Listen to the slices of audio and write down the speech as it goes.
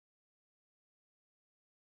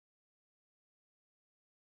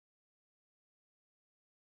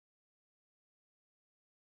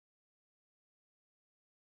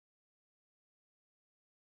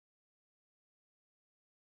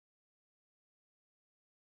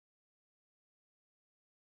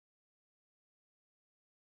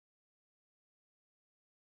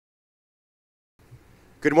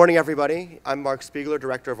Good morning, everybody. I'm Mark Spiegler,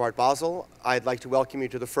 Director of Art Basel. I'd like to welcome you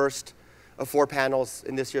to the first of 4 panels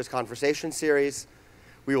in this year's conversation series.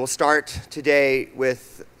 We will start today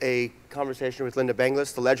with a conversation with Lynda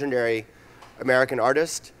Benglis, the legendary American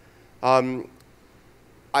artist. I'm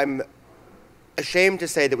ashamed to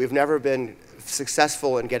say that we've never been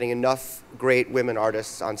successful in getting enough great women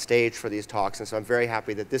artists on stage for these talks, and so I'm very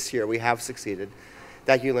happy that this year we have succeeded.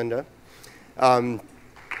 Thank you, Lynda.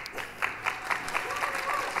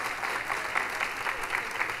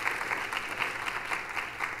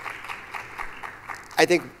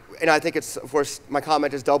 I think it's, of course, my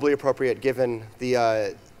comment is doubly appropriate given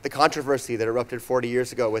the controversy that erupted 40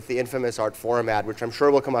 years ago with the infamous Artforum ad, which I'm sure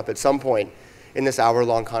will come up at some point in this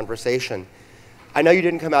hour-long conversation. I know you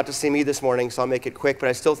didn't come out to see me this morning, so I'll make it quick, but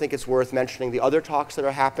I still think it's worth mentioning the other talks that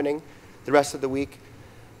are happening the rest of the week.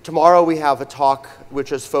 Tomorrow we have a talk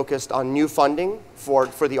which is focused on new funding for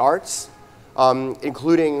the arts,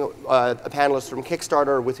 including a panelist from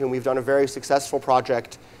Kickstarter with whom we've done a very successful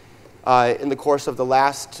project. In the course of the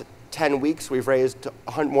last 10 weeks, we've raised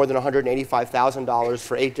more than $185,000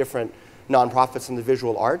 for 8 different nonprofits in the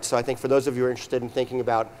visual arts. So I think for those of you who are interested in thinking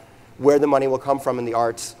about where the money will come from in the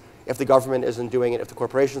arts, if the government isn't doing it, if the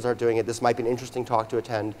corporations aren't doing it, this might be an interesting talk to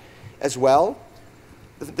attend as well.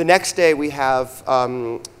 The next day, we have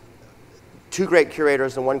 2 great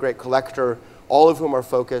curators and 1 great collector, all of whom are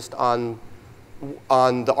focused on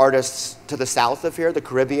the artists to the south of here, the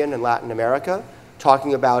Caribbean and Latin America,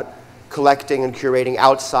 talking about collecting and curating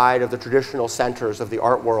outside of the traditional centers of the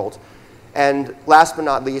art world. And last but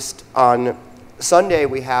not least, on Sunday,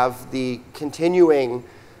 we have the continuation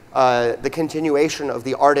of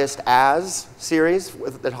the Artist As series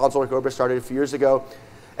that Hans-Ulrich Ober started a few years ago,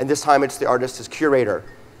 and this time it's the Artist as Curator.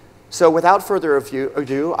 So without further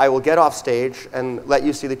ado, I will get off stage and let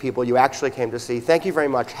you see the people you actually came to see. Thank you very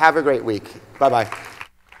much. Have a great week. Bye-bye.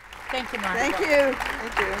 Thank you, Mark. Thank you.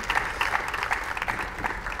 Thank you.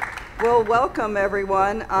 Well, welcome,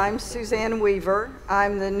 everyone. I'm Suzanne Weaver.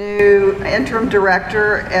 I'm the new interim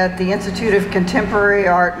director at the Institute of Contemporary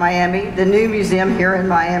Art, Miami, the new museum here in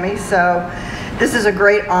Miami. So this is a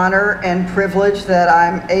great honor and privilege that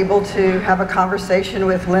I'm able to have a conversation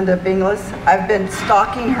with Lynda Benglis. I've been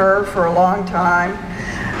stalking her for a long time.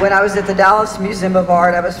 When I was at the Dallas Museum of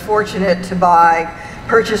Art, I was fortunate to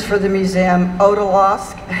purchase for the museum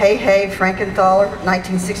Odalosk, Hey Hey Frankenthaler,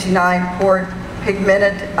 1969 poured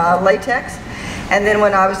pigmented latex. And then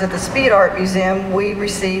when I was at the Speed Art Museum, we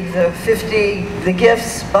received the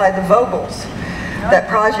gifts by the Vogels. That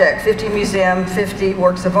project, 50 museum, 50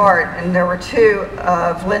 works of art. And there were 2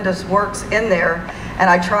 of Lynda's works in there. And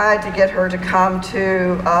I tried to get her to come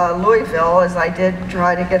to Louisville, as I did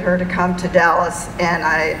try to get her to come to Dallas,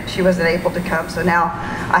 and she wasn't able to come, so now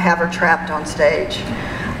I have her trapped on stage.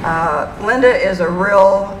 Lynda is a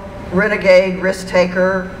real renegade, risk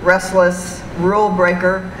taker, restless, rule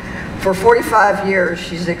breaker. For 45 years,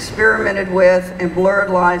 she's experimented with and blurred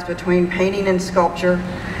lines between painting and sculpture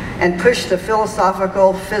and pushed the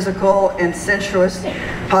philosophical, physical, and sensuous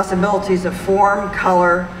possibilities of form,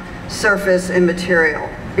 color, surface, and material.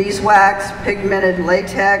 Beeswax, pigmented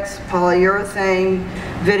latex, polyurethane,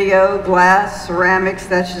 video, glass, ceramics,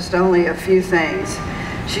 that's just only a few things.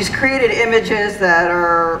 She's created images that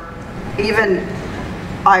are even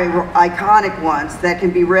iconic ones that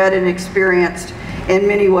can be read and experienced in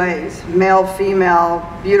many ways: male, female,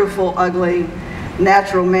 beautiful, ugly,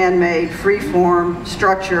 natural, man-made, free-form,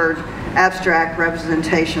 structured, abstract,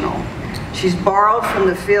 representational. She's borrowed from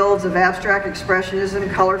the fields of abstract expressionism,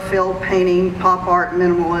 color-filled painting, pop art,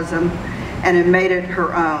 minimalism, and have made it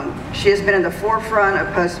her own. She has been in the forefront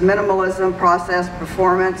of post-minimalism, process,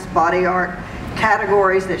 performance, body art,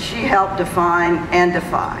 categories that she helped define and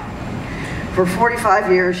defy. For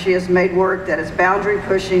 45 years, she has made work that is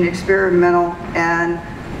boundary-pushing, experimental, and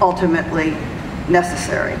ultimately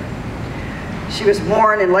necessary. She was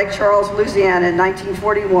born in Lake Charles, Louisiana in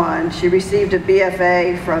 1941. She received a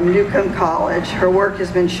BFA from Newcomb College. Her work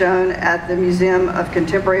has been shown at the Museum of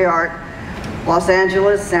Contemporary Art, Los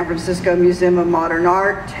Angeles, San Francisco Museum of Modern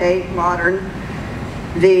Art, Tate Modern,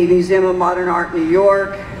 the Museum of Modern Art, New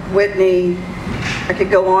York, Whitney. I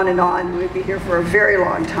could go on and on. We'd be here for a very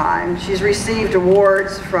long time. She's received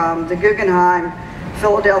awards from the Guggenheim,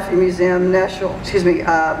 Philadelphia Museum,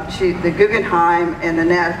 the Guggenheim, and the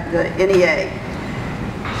NEA.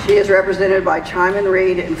 She is represented by Chimon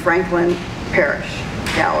Reed and Franklin Parish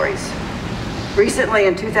galleries. Recently,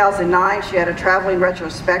 in 2009, she had a traveling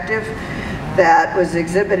retrospective that was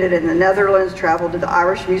exhibited in the Netherlands, traveled to the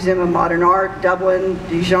Irish Museum of Modern Art, Dublin,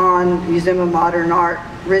 Dijon Museum of Modern Art,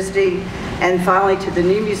 RISD, and finally to the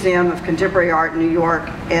new Museum of Contemporary Art in New York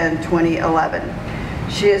in 2011.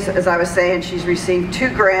 She is, as I was saying, she's received 2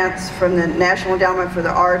 grants from the National Endowment for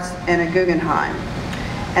the Arts and a Guggenheim,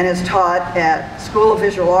 and has taught at School of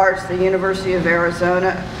Visual Arts, the University of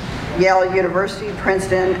Arizona, Yale University,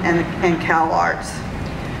 Princeton, and Cal Arts.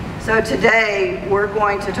 So today we're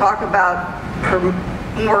going to talk about her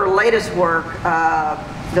more latest work,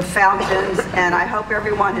 The Fountains, and I hope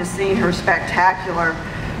everyone has seen her spectacular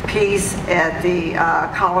piece at the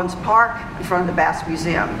Collins Park in front of the Basel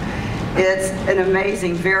Museum. It's an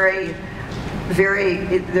amazing, these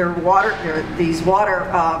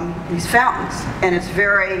fountains, and it's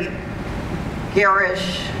very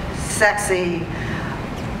garish, sexy.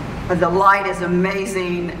 The light is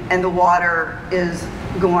amazing, and the water is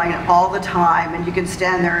going all the time, and you can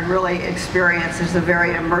stand there and really experience. It's a very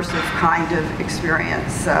immersive kind of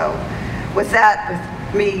experience. So with that,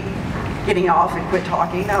 with me getting off and quit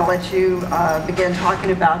talking, I'll let you begin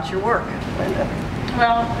talking about your work, Lynda.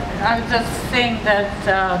 Well, I was just saying that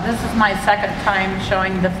this is my second time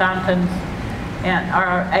showing the fountains,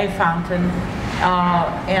 or a fountain,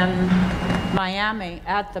 in Miami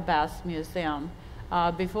at the Basel Museum.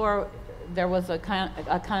 Before, there was a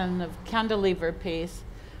kind of cantilever piece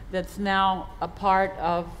that's now a part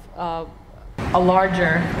of a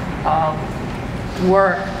larger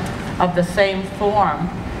work of the same form,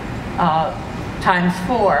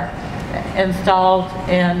 ×4, installed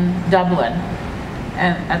in Dublin,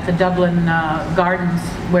 and at the Dublin Gardens,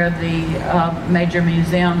 where the major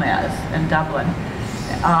museum is in Dublin.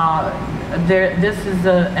 This is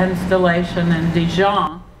an installation in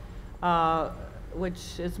Dijon,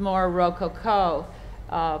 which is more Rococo.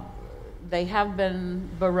 They have been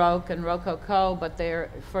Baroque and Rococo, but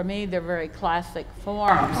for me, they're very classic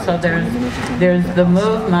forms. So there's the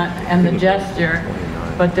movement and the gesture,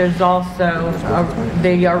 but there's also,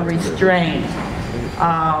 they are restrained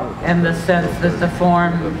in the sense that the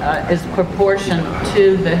form is proportioned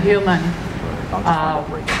to the human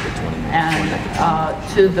and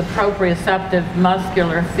to the proprioceptive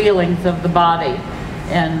muscular feelings of the body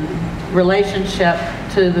in relationship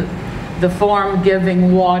to the form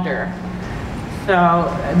giving water. So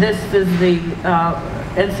this is the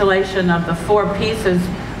installation of the 4 pieces.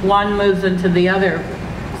 One moves into the other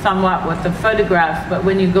somewhat with the photographs, but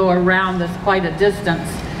when you go around, there's quite a distance,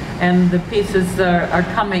 and the pieces are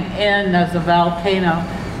coming in as a volcano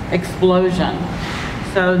explosion.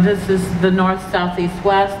 So this is the north, south, east,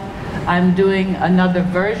 west. I'm doing another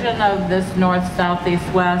version of this north, south, east,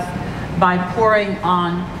 west by pouring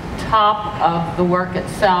on top of the work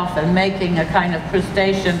itself and making a kind of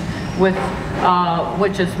crustacean with,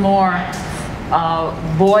 which is more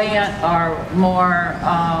buoyant or more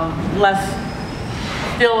less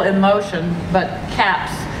still in motion, but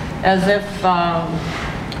caps as if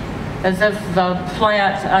the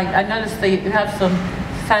plant. I noticed that you have some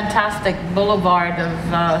fantastic boulevard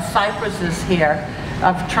of cypresses here,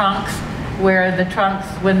 of trunks, where the trunks,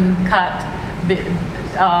 when cut,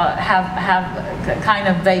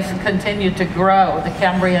 they continue to grow. The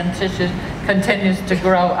Cambrian tissue continues to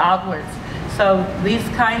grow outwards. So these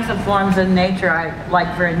kinds of forms in nature I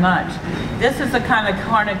like very much. This is a kind of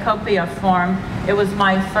cornucopia form. It was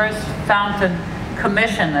my first fountain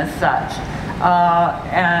commission as such.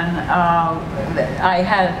 I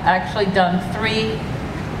had actually done 3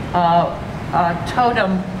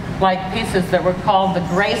 totem-like pieces that were called the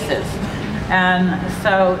Graces. And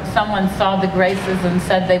so someone saw the Graces and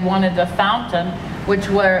said they wanted a fountain, which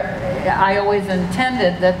I always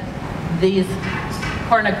intended that these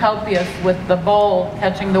cornucopias with the bowl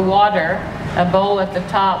catching the water, a bowl at the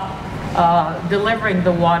top delivering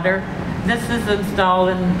the water. This is installed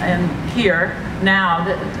in here now.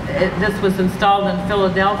 This was installed in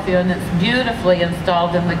Philadelphia, and it's beautifully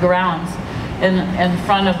installed in the grounds in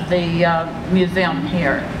front of the museum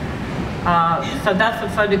here. So that's a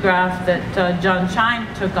photograph that John Chine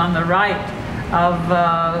took on the right of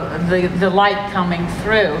the light coming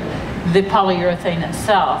through the polyurethane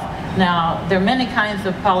itself. Now, there are many kinds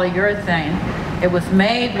of polyurethane. It was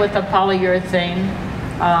made with a polyurethane,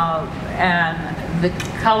 and the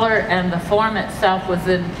color and the form itself was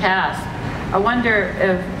in cast. I wonder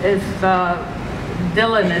if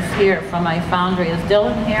Dylan is here from my foundry. Is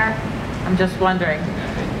Dylan here? I'm just wondering.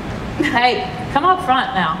 Hey, come up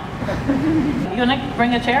front now. You want to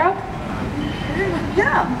bring a chair up?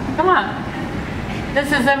 Yeah. Come on.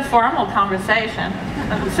 This is informal conversation.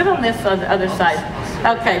 Sit on this other side.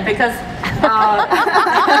 Okay, because,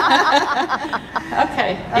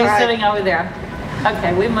 okay, you're right. sitting over there.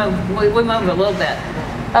 Okay, we move a little bit.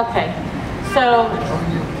 Okay, so,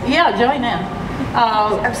 yeah, join in.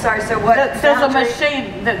 I'm sorry, so what? There's a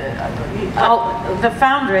machine, the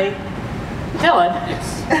foundry Dylan?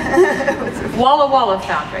 Yes. Walla Walla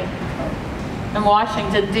Foundry in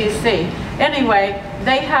Washington, D.C. Anyway,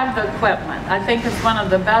 they have the equipment. I think it's one of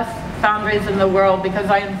the best foundries in the world because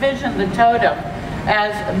I envision the totem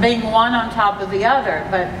as being one on top of the other,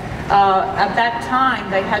 but at that time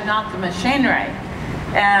they had not the machinery.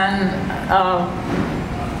 And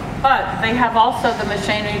but they have also the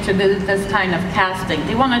machinery to do this kind of casting.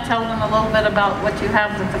 Do you want to tell them a little bit about what you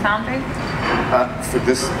have at the foundry? For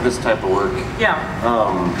this type of work, Yeah.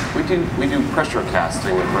 we do pressure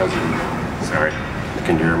casting of resin. Sorry,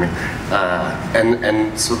 can you hear me?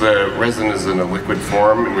 And so the resin is in a liquid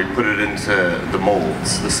form, and we put it into the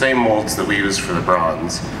molds, the same molds that we use for the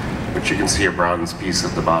bronze, which you can see a bronze piece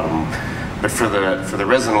at the bottom. But for the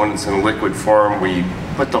resin, when it's in liquid form, we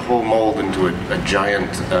put the whole mold into a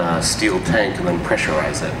giant steel tank and then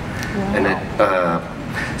pressurize it. Wow. And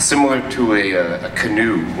it, similar to a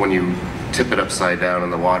canoe, when you tip it upside down in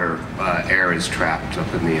the water, air is trapped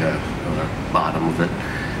up in the bottom of it.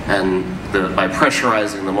 And by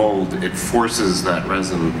pressurizing the mold, it forces that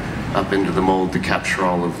resin up into the mold to capture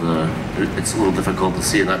all of the, it's a little difficult to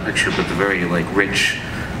see in that picture, but the very rich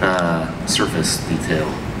surface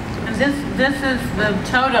detail. And this is the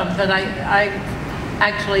totem that I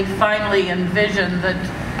actually finally envisioned, the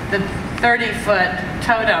 30-foot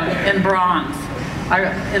totem in bronze. I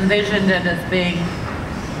envisioned it as being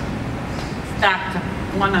stacked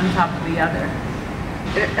one on top of the other.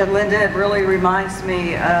 Lynda, it really reminds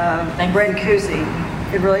me of Brancusi.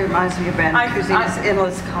 It really reminds me of Brancusi's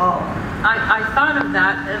Endless Column. I thought of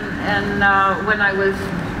that, and when I was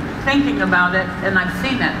thinking about it, and I've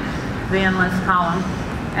seen it, the Endless Column,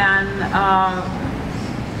 and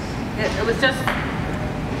it was just,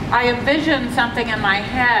 I envisioned something in my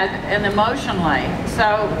head and emotionally.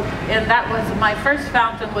 So, and that was, my first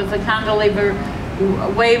fountain was a cantilever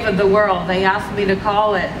Wave of the World. They asked me to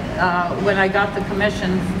call it when I got the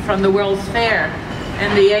commission from the World's Fair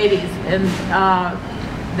in the 80s. And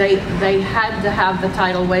they had to have the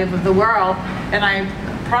title Wave of the World. And I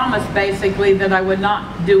promised basically that I would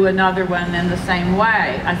not do another one in the same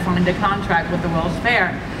way. I signed a contract with the World's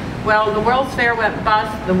Fair. Well, the World's Fair went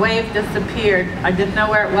bust, the wave disappeared. I didn't know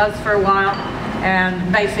where it was for a while,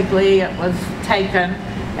 and basically it was taken,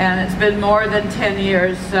 and it's been more than 10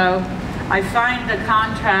 years. So I signed a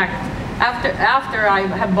contract after I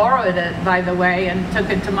had borrowed it, by the way, and took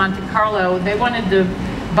it to Monte Carlo. They wanted to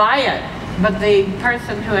buy it, but the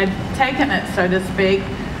person who had taken it, so to speak,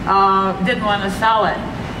 didn't want to sell it.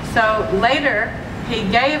 So later, he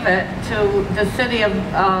gave it to the city of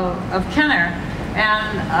Kenner,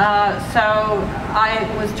 and so I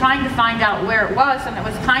was trying to find out where it was, and it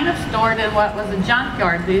was kind of stored in what was a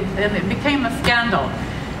junkyard, and it became a scandal.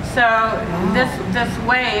 So this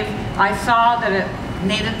wave, I saw that it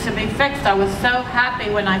needed to be fixed. I was so happy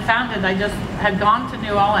when I found it. I just had gone to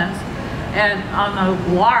New Orleans and on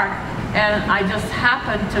a lark, and I just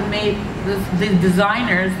happened to meet the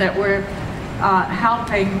designers that were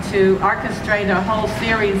helping to orchestrate a whole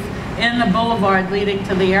series in the boulevard leading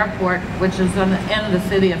to the airport, which is in the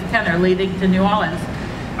city of Kenner, leading to New Orleans.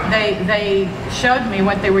 They showed me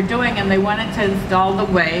what they were doing, and they wanted to install the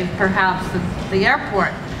wave, perhaps at the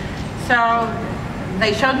airport. So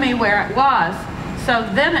they showed me where it was. So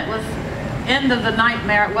then it was end of the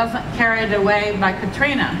nightmare. It wasn't carried away by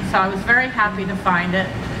Katrina. So I was very happy to find it.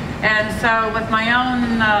 And so with my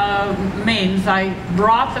own means, I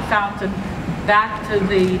brought the fountain back to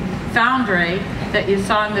the foundry that you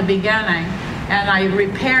saw in the beginning, and I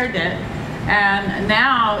repaired it. And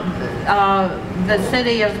now the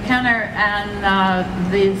city of Kenner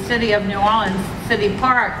and the city of New Orleans City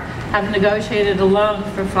Park have negotiated a loan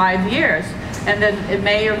for 5 years, and then it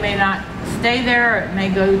may or may not stay there, or it may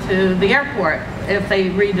go to the airport if they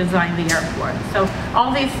redesign the airport. So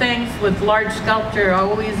all these things with large sculpture are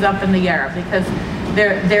always up in the air, because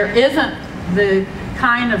there isn't the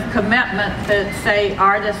kind of commitment that, say,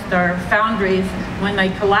 artists or foundries, when they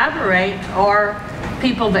collaborate, or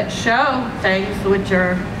people that show things, which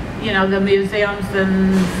are, you know, the museums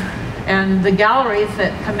and the galleries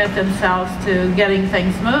that commit themselves to getting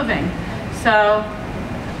things moving. So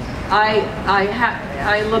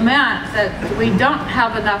I lament that we don't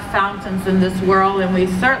have enough fountains in this world, and we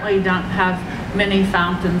certainly don't have many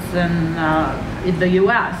fountains in the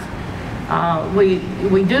U.S.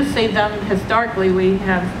 We do see them historically. We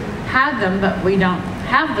have had them, but we don't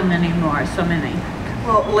have them anymore, so many.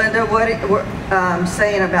 Well, Lynda, what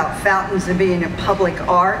saying about fountains and being a public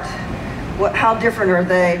art, how different are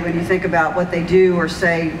they when you think about what they do or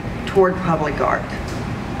say toward public art?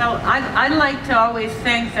 Well, I like to always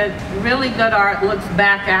think that really good art looks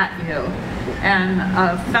back at you. And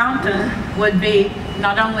a fountain would be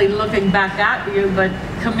not only looking back at you, but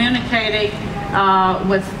communicating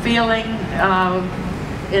with feeling,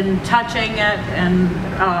 in touching it, and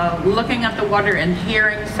looking at the water and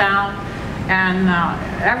hearing sound. And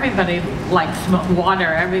everybody likes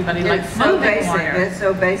water. Everybody likes moving water. It's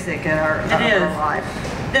so basic in our life.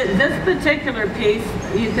 This particular piece,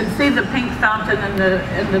 you can see the pink fountain in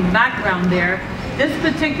the background there. This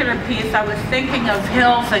particular piece, I was thinking of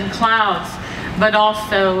hills and clouds, but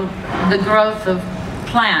also the growth of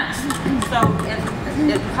plants. So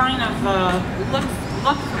it kind of looks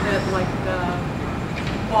a bit like the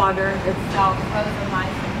water itself,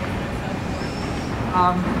 ozonomycin and so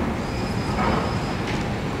forth.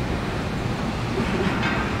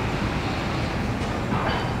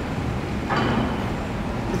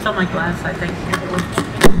 It's on my glass, I think.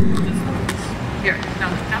 Here, no,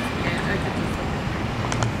 that's okay.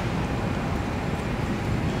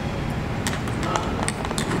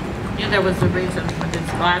 Knew there was a reason for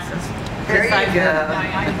these glasses. There you go. My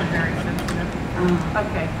eyes are very sensitive.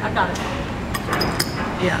 Okay, I got it.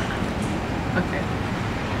 Yeah. Okay.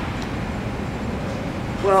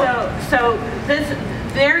 Well, so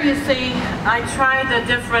there you see, I tried a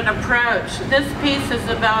different approach. This piece is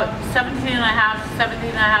about 17 and a half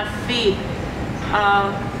feet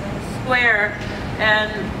square,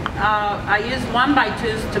 and I used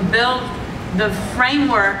 1x2s to build the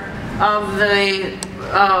framework of the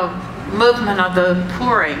movement of the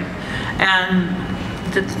pouring. And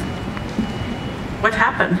what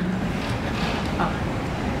happened? Oh,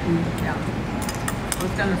 yeah. I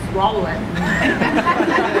was going to swallow it.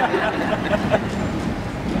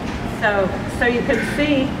 So you can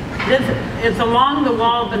see this is along the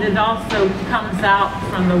wall, but it also comes out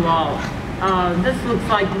from the wall. This looks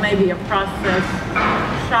like maybe a process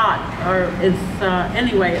shot, or it's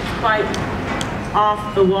anyway, it's quite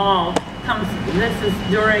off the wall.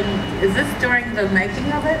 Is this during the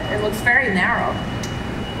making of it? It looks very narrow.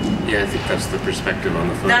 Yeah, I think that's the perspective on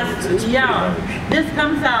the photo. It's yeah, this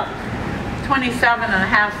comes out 27 and a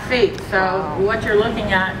half feet. So wow. What you're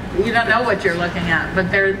looking at, you don't know what you're looking at, but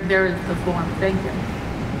there is the form. Thank you.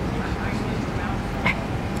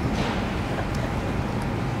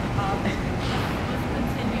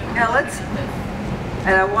 Now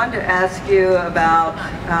and I wanted to ask you about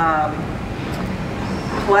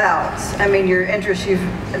clouds. I mean, your interest,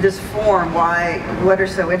 this form, what are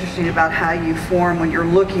so interesting about how you form when you're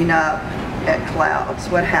looking up at clouds?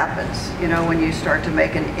 What happens, when you start to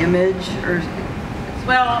make an image? Or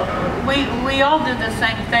well, we all do the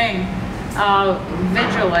same thing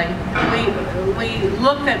visually.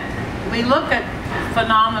 We look at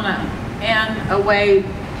phenomena in a way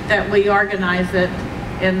that we organize it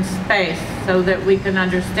in space so that we can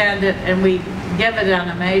understand it, and we give it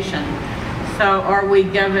animation. So, or we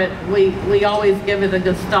always give it a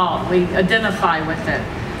gestalt. We identify with it,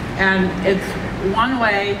 and it's one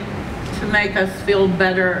way to make us feel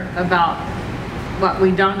better about what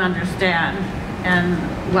we don't understand and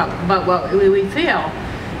what we feel.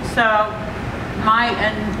 So my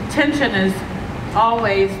intention is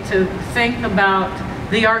always to think about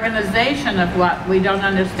the organization of what we don't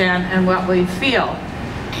understand and what we feel.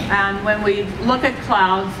 And when we look at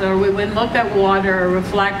clouds, or we look at water or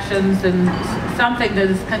reflections and something that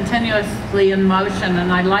is continuously in motion,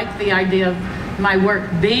 and I like the idea of my work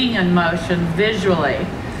being in motion visually,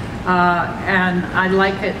 and I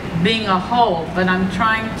like it being a whole, but I'm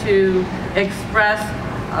trying to express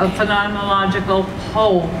a phenomenological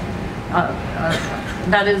whole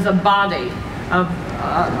that is a body of,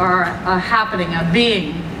 or a happening, a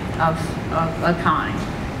being of a kind.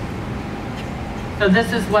 So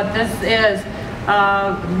this is what this is.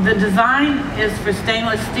 The design is for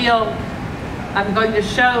stainless steel. I'm going to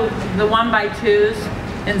show the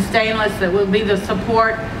 1x2s in stainless that will be the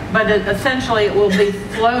support, but essentially it will be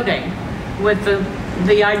floating with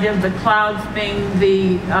the idea of the clouds being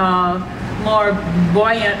the more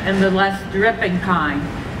buoyant and the less dripping kind.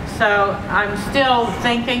 So I'm still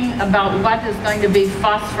thinking about what is going to be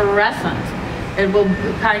phosphorescent. It will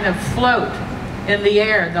kind of float in the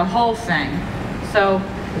air, the whole thing. So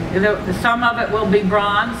some of it will be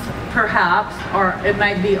bronze, perhaps, or it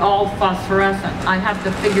might be all phosphorescent. I have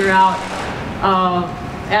to figure out,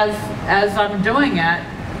 as I'm doing it,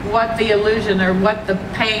 what the illusion or what the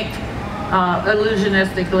paint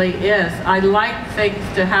illusionistically is. I like things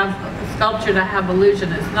to have, sculpture to have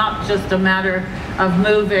illusion. It's not just a matter of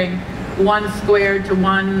moving one square to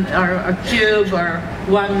one, or a cube, or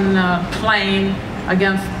one plane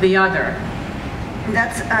against the other.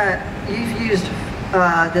 That's, you've used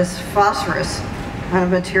this phosphorus kind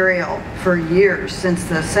of material for years, since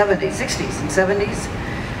the 60s and 70s.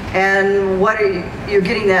 And what are you're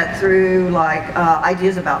getting that through, like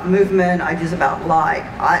ideas about movement, ideas about light.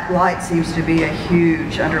 Light seems to be a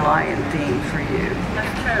huge underlying theme for you.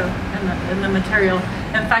 That's true, in the material.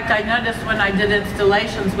 In fact, I noticed when I did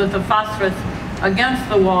installations with the phosphorus against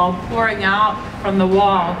the wall, pouring out from the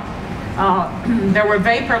wall, there were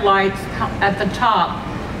vapor lights at the top,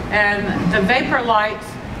 and the vapor lights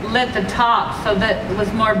lit the top so that it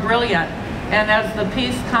was more brilliant. And as the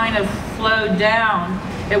piece kind of flowed down,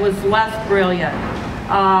 it was less brilliant,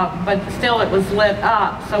 but still it was lit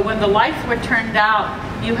up. So when the lights were turned out,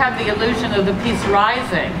 you have the illusion of the piece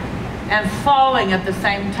rising and falling at the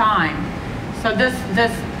same time. So this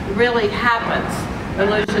really happens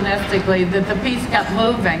illusionistically, that the piece kept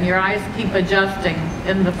moving, your eyes keep adjusting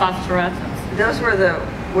in the phosphorescence. Those were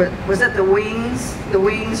was it the wings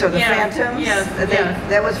or the phantoms? Yes,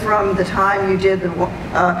 That was from the time you did the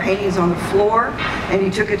paintings on the floor, and you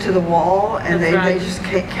took it to the wall, and they just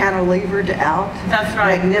cantilevered out. That's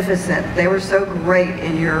right. Magnificent. They were so great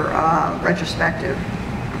in your retrospective.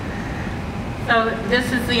 So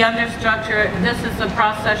this is the understructure. This is the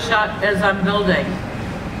process shot as I'm building.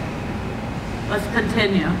 Let's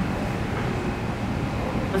continue.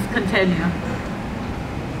 Let's continue.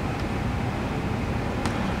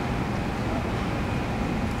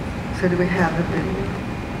 So do we have a video?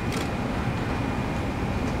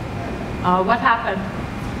 What happened?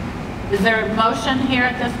 Is there motion here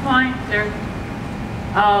at this point?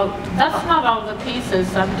 That's not all the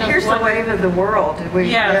pieces. Here's the wave of the world. Did we?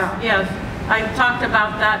 Yes, yes. I talked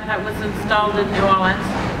about that. That was installed in New Orleans.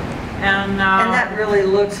 And that really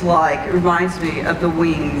looks like, it reminds me of the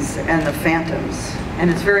wings and the phantoms. And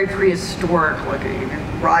it's very prehistoric looking,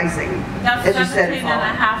 rising. That's as you said, 17 and a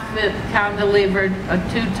half foot cantilevered, a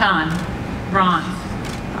 2-ton bronze.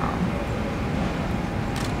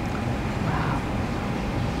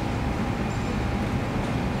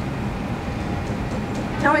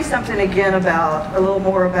 Tell me something again about, a little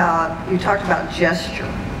more about, you talked about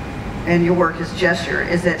gesture, and your work is gesture.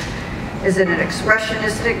 Is it an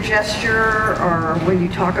expressionistic gesture, or when you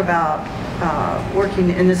talk about working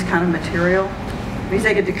in this kind of material? When you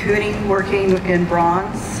take a de Kooning working in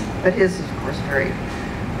bronze, but his is, of course, very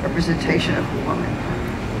representation of the woman.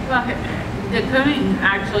 Well, de Kooning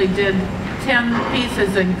actually did 10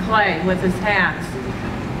 pieces in clay with his hands.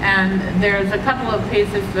 And there's a couple of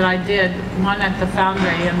pieces that I did, one at the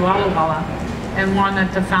foundry in Walla Walla and one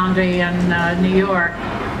at the foundry in New York,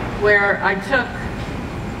 where I took,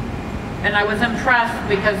 and I was impressed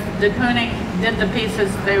because de Kooning did the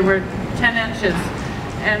pieces, they were 10 inches.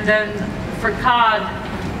 And then for Cod,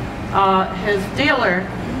 his dealer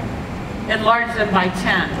enlarged them by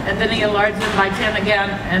 10. And then he enlarged them by 10 again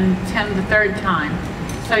and 10 the third time.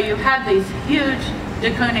 So you had these huge de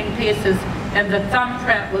Kooning pieces, and the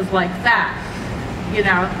thumbprint was like that, you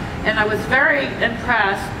know. And I was very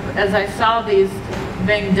impressed as I saw these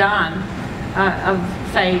being done of,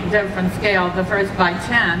 say, different scale, the first by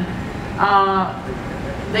 10,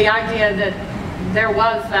 the idea that there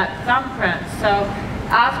was that thumbprint. So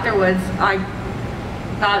afterwards, I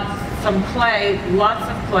got some clay, lots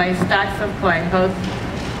of clay, stacks of clay,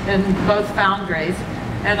 in both foundries.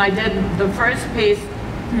 And I did the first piece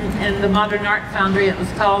in the Modern Art Foundry. It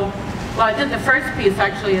was called, well, I did the first piece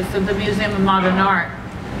actually, it's at the Museum of Modern Art.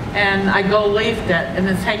 And I gold leafed it, and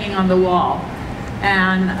it's hanging on the wall.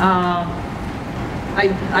 And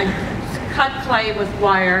I cut clay with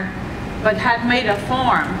wire, but had made a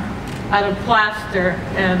form out of plaster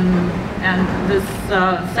and this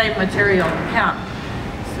same material, hemp.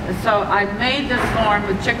 So I made this form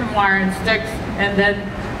with chicken wire and sticks, and then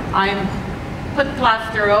I put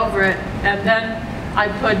plaster over it, and then I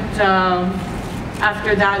put,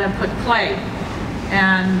 after that I put clay.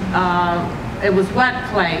 And it was wet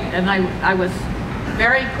clay, and I was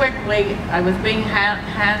very quickly, I was being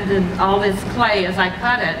handed all this clay as I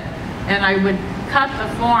cut it, and I would cut the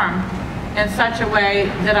form in such a way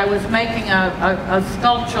that I was making a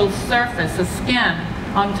sculptural surface, a skin,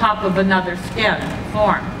 on top of another skin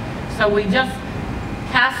form. So we just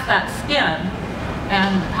cast that skin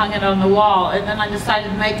and hung it on the wall, and then I decided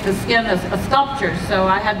to make the skin as a sculpture, so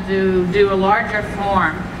I had to do a larger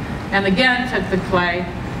form, and again took the clay,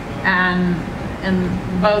 and in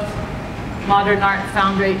both Modern Art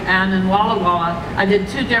Foundry and in Walla Walla, I did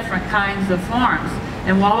 2 different kinds of forms.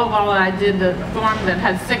 In Walla Walla, I did a form that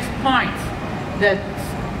had 6 points,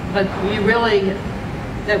 but you really,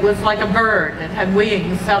 it was like a bird. It had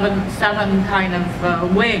wings, seven kind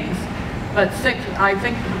of wings, but 6, I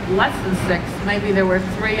think less than 6. Maybe there were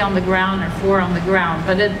 3 on the ground or 4 on the ground,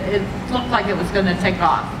 but it looked like it was going to take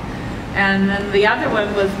off. And then the other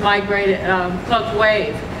one was migrated, cloaked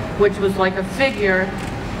wave, which was like a figure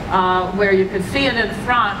where you could see it in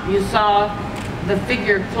front. You saw the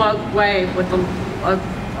figure float away with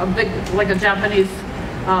a big, like a Japanese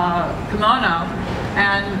kimono,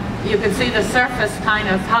 and you could see the surface kind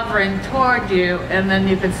of hovering toward you, and then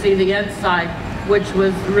you could see the inside, which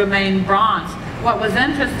remained bronze. What was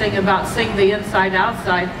interesting about seeing the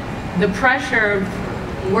inside-outside, the pressure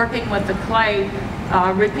of working with the clay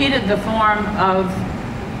repeated the form of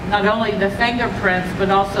not only the fingerprints, but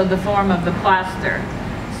also the form of the plaster.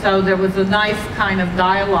 So there was a nice kind of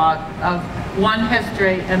dialogue of one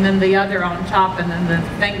history and then the other on top, and then the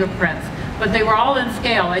fingerprints. But they were all in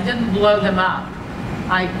scale. I didn't blow them up.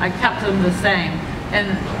 I kept them the same.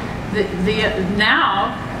 And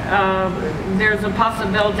now there's a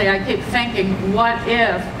possibility. I keep thinking, what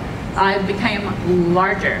if I became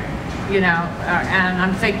larger? You know, and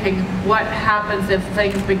I'm thinking, what happens if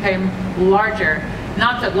things became larger?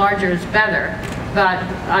 Not that larger is better, but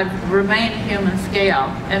I've remained human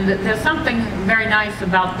scale. And there's something very nice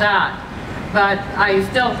about that. But I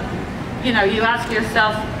still, you know, you ask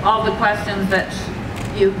yourself all the questions that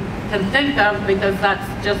you can think of, because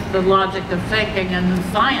that's just the logic of thinking and the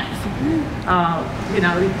science. You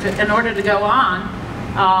know, in order to go on,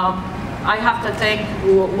 I have to think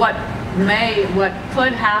what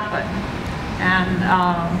could happen. And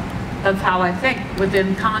that's how I think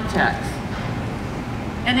within context.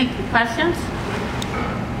 Any questions?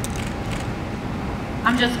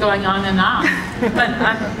 I'm just going on and on. But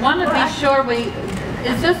I want to be sure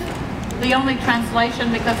is this the only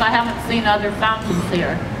translation? Because I haven't seen other fountains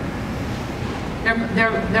here.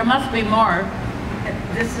 There must be more.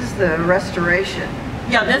 This is the restoration.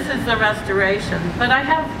 Yeah, this is the restoration. But I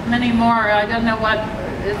have many more. I don't know what,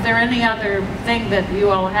 is there any other thing that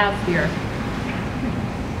you all have here?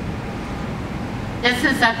 This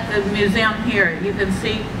is at the museum here. You can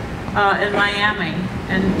see in Miami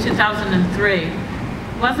in 2003.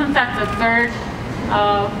 Wasn't that the third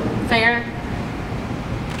fair?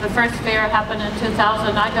 The first fair happened in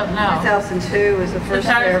 2000? I don't know. 2002 was the first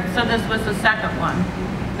fair. So this was the second one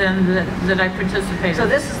then that I participated. So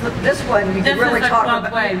this one you can really talk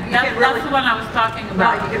about. That's the one I was talking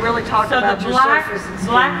about. Right, you can really talk about your surface. So the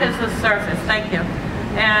black is the surface. Thank you.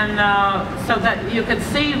 And so that you could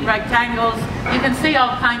see rectangles, you can see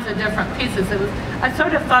all kinds of different pieces. I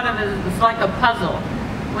sort of thought of it as like a puzzle,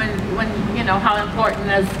 when you know how important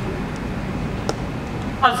as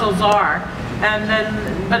puzzles are, and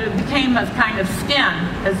then but it became a kind of skin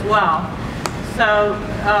as well. So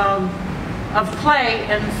of clay,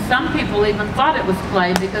 and some people even thought it was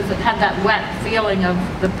clay because it had that wet feeling of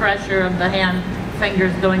the pressure of the hand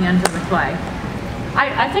fingers going into the clay.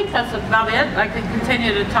 I think that's about it. I can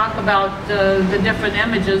continue to talk about the different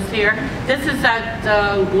images here. This is at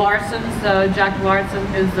Larson's. Jack Larson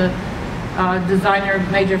is the designer,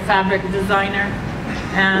 major fabric designer.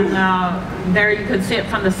 And there you can see it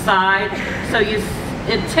from the side. So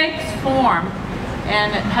it takes form,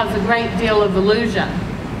 and it has a great deal of illusion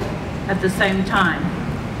at the same time.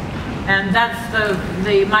 And that's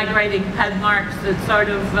the migrating ped marks that sort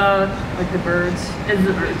of... like the birds. Is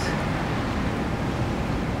the birds.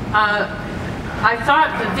 I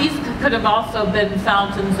thought that these could have also been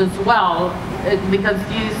fountains as well, because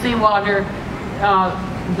you see water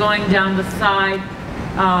going down the side.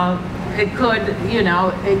 It could, you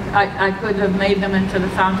know, I could have made them into the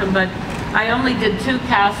fountain, but I only did 2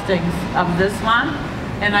 castings of this one,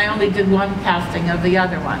 and I only did 1 casting of the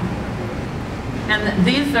other one. And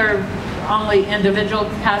these are only individual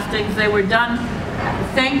castings. They were done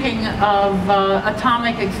thinking of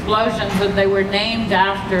atomic explosions, and they were named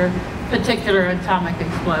after particular atomic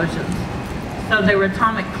explosions. So they were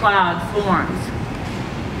atomic cloud forms.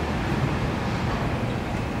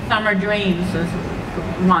 Summer Dreams is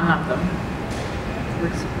one of them.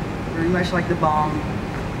 Looks very much like the bomb.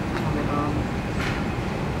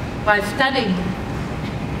 But I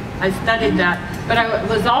studied that, but I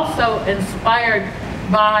was also inspired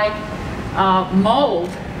by mold.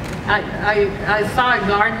 I saw a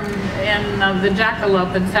garden in the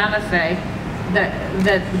Jackalope in Santa Fe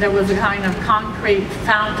that there was a kind of concrete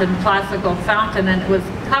fountain, classical fountain, and it was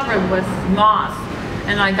covered with moss.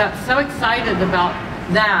 And I got so excited about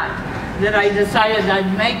that I decided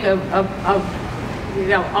I'd make you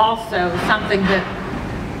know, also something that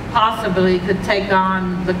possibly could take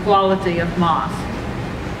on the quality of moss.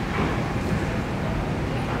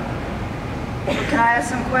 Can I ask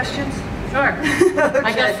some questions? Sure. Okay.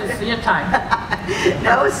 I guess it's your time.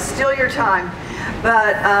 No, it's still your time.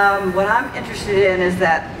 But what I'm interested in is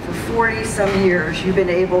that for 40 some years you've been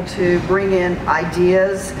able to bring in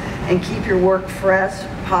ideas and keep your work fresh,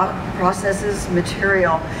 processes,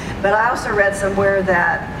 material. But I also read somewhere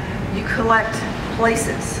that you collect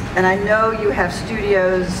places. And I know you have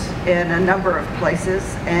studios in a number of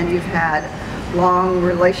places, and you've had long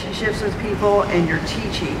relationships with people, and you're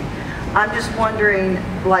teaching. I'm just wondering,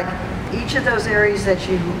 like, each of those areas that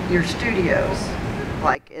your studios,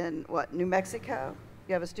 like in what, New Mexico?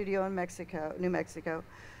 You have a studio in Mexico, New Mexico,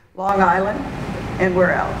 Long Island, and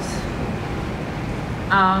where else?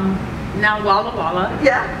 Now Walla Walla.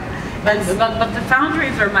 Yeah. But the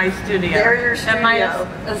foundries are my studio. They're your studio. And my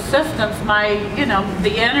assistants,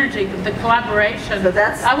 the energy, the collaboration. So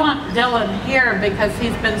that's... I want Dylan here because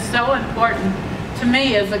he's been so important to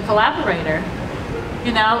me as a collaborator.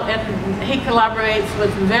 And he collaborates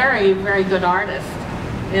with very, very good artists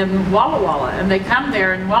in Walla Walla. And they come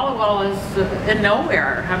there, and Walla Walla is in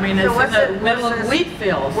nowhere. I mean, it's in the middle of wheat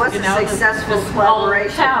fields. What's a successful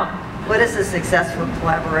collaboration? Town. What is a successful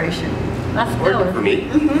collaboration? That's Dylan. For me?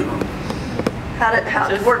 How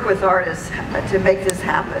to work with artists to make this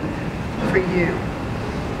happen for you?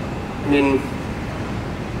 I mean,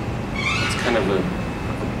 it's kind of a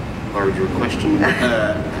larger question.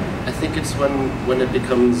 I think it's when it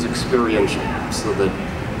becomes experiential, so that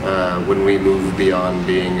when we move beyond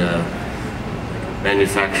being a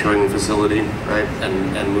manufacturing facility, right,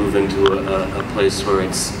 and move into a place where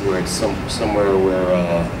it's somewhere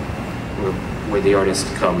where the artist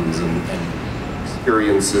comes and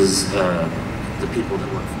experiences the people that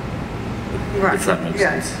work for them. Right. If that makes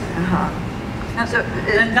sense.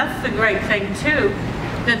 And that's the great thing too,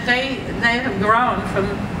 that they have grown from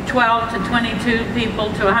 12 to 22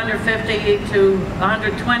 people to 150 to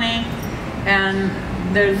 120, and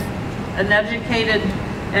there's an educated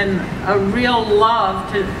and a real love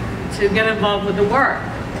to get involved with the work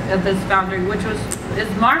of this foundry, which is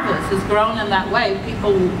marvelous. It's grown in that way.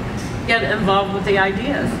 People get involved with the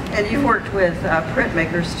ideas. And you've worked with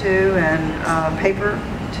printmakers too, and paper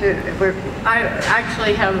too. I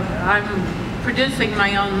actually I'm producing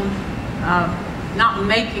my own, not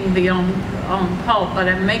making the own pulp, but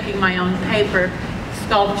I'm making my own paper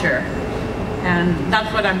sculpture. And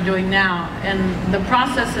that's what I'm doing now. And the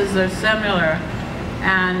processes are similar.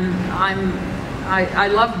 And I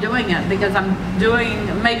love doing it because I'm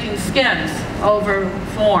making skins over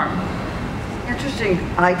form. Interesting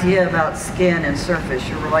idea about skin and surface,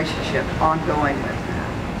 your relationship ongoing with that.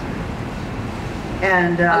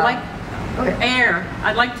 And I like air.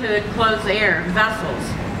 I like to enclose air, vessels.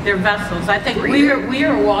 They're vessels. I think we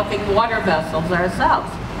are walking water vessels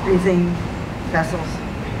ourselves. Breathing vessels.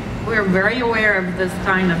 We're very aware of this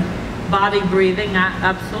kind of body breathing,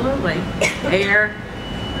 absolutely. Air,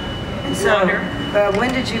 and so, water.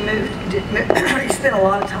 When did you move? You spent a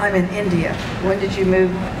lot of time in India. When did you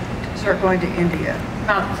start going to India?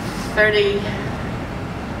 About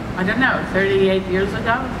 38 years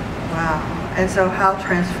ago. Wow. And so how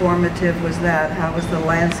transformative was that? How was the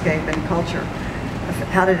landscape and culture?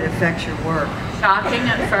 How did it affect your work? Shocking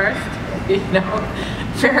at first,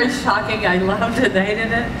 very shocking. I loved it,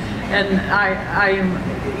 hated it. And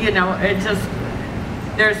it just,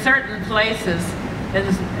 there are certain places, and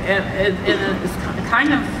it's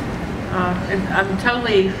kind of,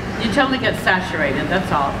 you totally get saturated,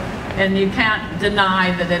 that's all. And you can't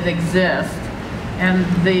deny that it exists. And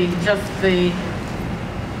the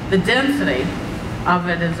density of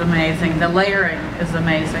it is amazing. The layering is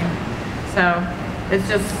amazing. So it's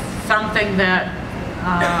just something that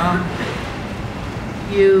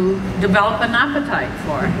you develop an appetite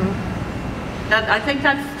for. I think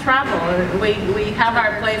that's travel. We have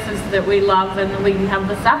our places that we love, and we have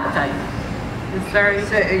this appetite. It's very...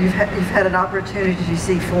 So you've had an opportunity to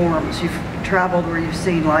see forms. You've traveled where you've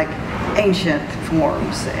seen like ancient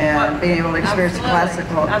forms and being able to experience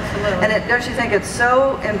classical. Absolutely. And don't you think it's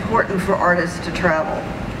so important for artists to travel?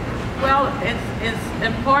 Well, it's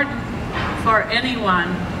important for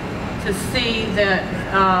anyone to see that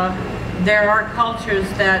there are cultures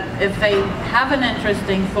that if they have an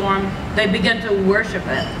interesting form, they begin to worship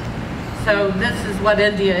it. So this is what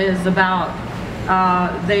India is about.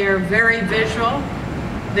 They are very visual.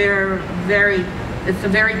 It's a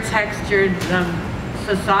very textured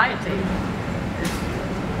society.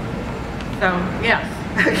 So, yes.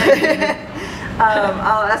 Okay.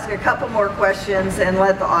 I'll ask a couple more questions and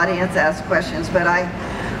let the audience ask questions, but I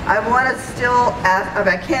want to still ask,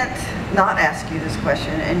 I can't not ask you this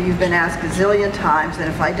question, and you've been asked a zillion times, and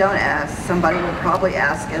if I don't ask, somebody will probably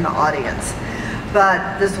ask in the audience.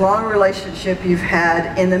 But this long relationship you've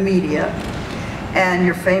had in the media, and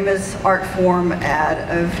your famous Artforum ad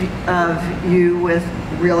of you with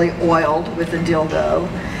really oiled with a dildo,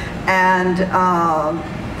 and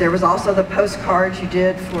There was also the postcards you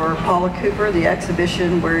did for Paula Cooper, the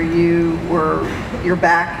exhibition where you were your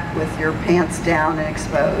back with your pants down and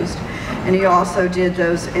exposed. And you also did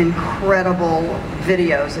those incredible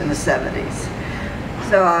videos in the 70s.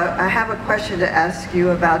 So I have a question to ask you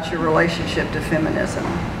about your relationship to feminism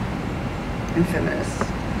and feminist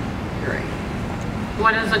theory.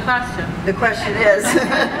 What is the question? The question is,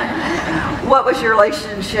 what was your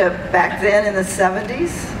relationship back then in the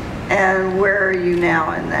 70s, and where are you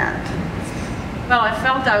now in that? Well, I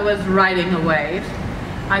felt I was riding a wave.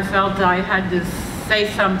 I felt I had to say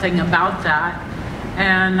something about that,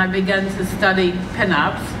 and I began to study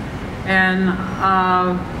pinups, and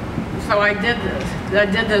so I did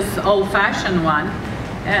this old-fashioned one,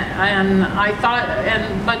 and I thought,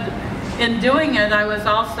 but in doing it, I was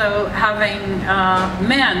also having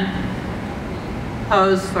men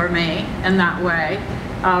pose for me in that way.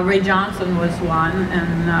 Ray Johnson was one,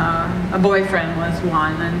 and a boyfriend was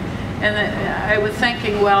one, and I was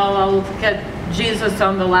thinking, well, I'll get Jesus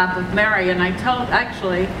on the lap of Mary, and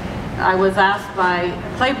actually, I was asked by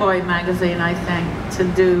Playboy magazine, I think, to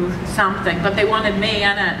do something, but they wanted me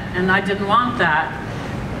in it, and I didn't want that.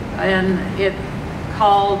 And it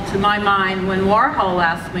called to my mind when Warhol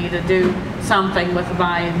asked me to do something with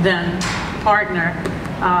my then partner,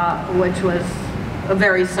 which was a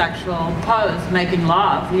very sexual pose, making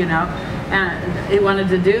love, you know, and he wanted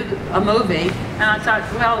to do a movie, and I thought,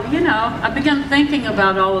 well, you know, I began thinking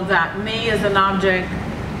about all of that, me as an object,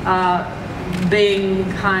 being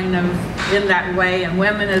kind of in that way, and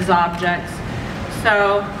women as objects.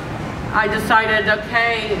 So I decided,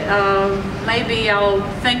 okay, maybe I'll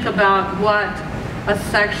think about what a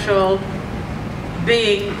sexual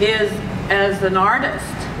being is as an artist.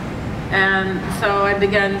 And so I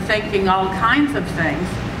began thinking all kinds of things.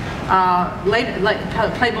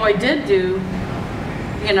 Playboy did do,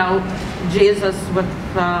 you know, Jesus with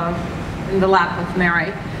in the lap of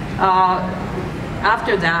Mary.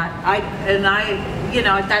 After that, you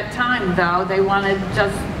know, at that time though, they wanted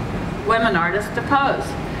just women artists to pose.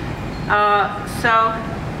 So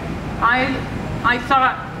I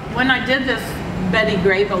thought, when I did this Betty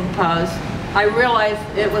Grable pose, I realized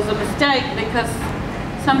it was a mistake because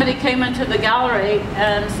somebody came into the gallery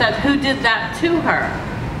and said, who did that to her?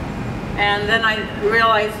 And then I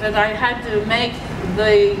realized that I had to make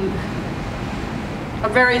a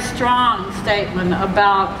very strong statement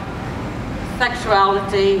about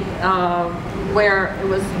sexuality, where it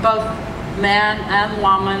was both man and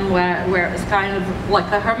woman, where it was kind of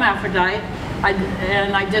like a hermaphrodite.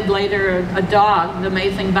 And I did later a dog, the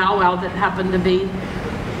amazing Bow Wow, that happened to be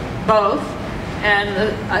both. And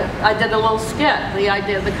I did a little skit,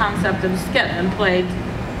 the concept of skit, and played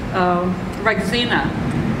Rexina.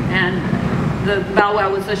 And the Bow Wow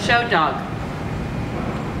was a show dog.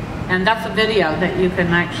 And that's a video that you can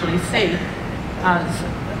actually see.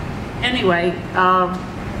 Anyway,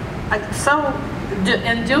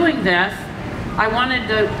 in doing this, I wanted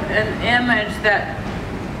an image that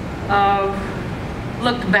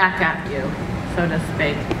looked back at you, so to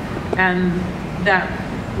speak, and that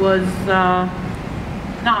was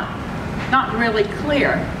not really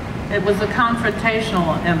clear. It was a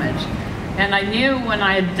confrontational image, and I knew when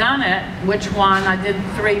I had done it which one. I did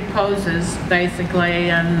 3 poses basically,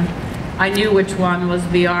 and I knew which one was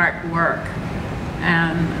the artwork.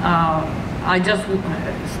 And I just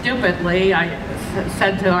stupidly, I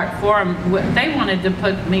said to Artforum, they wanted to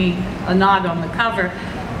put me a nod on the cover,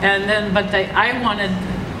 and then, but I wanted,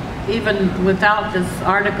 even without this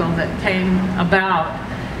article that came about,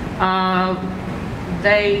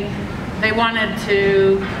 they wanted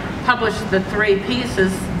to publish the 3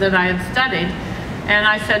 pieces that I had studied. And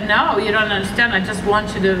I said, no, you don't understand, I just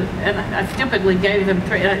want you to, and I stupidly gave them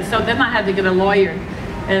 3. So then I had to get a lawyer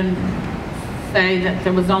and say that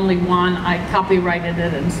there was only one, I copyrighted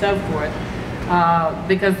it and so forth,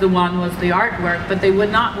 because the one was the artwork, but they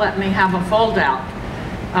would not let me have a fold out.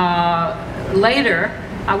 Later,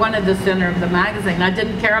 I wanted the center of the magazine. I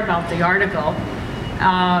didn't care about the article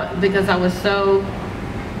because I was so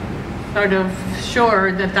sort of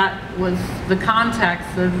sure that that was the context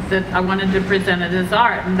that I wanted to present it as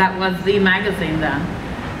art, and that was the magazine then.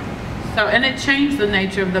 So, and it changed the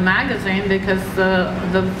nature of the magazine because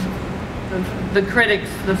the critics,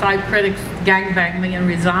 the 5 critics, gangbanged me and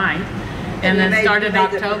resigned. And then started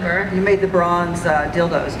October. You made the bronze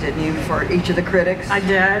dildos, didn't you, for each of the critics? I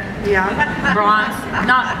did, yeah. Bronze,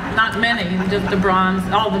 not many, just the bronze,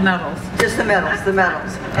 all the medals. Just the medals, the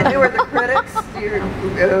medals. And who are the critics?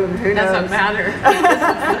 Who knows? Doesn't matter.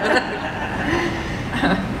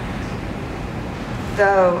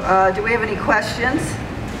 So, do we have any questions?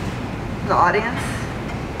 The audience?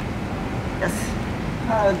 Yes.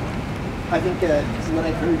 I think when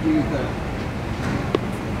I heard you,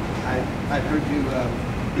 I've heard you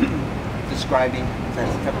describing. Is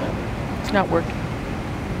that coming up? It's not working.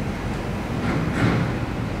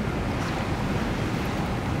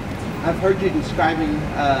 I've heard you describing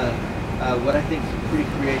what I think is a pretty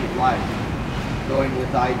creative life, going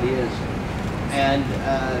with ideas, and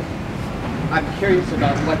I'm curious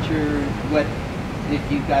about what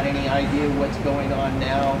if you've got any idea what's going on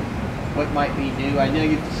now, what might be new. I know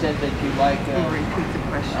you've said that you like Repeat the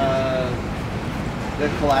question. The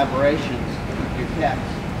collaborations with your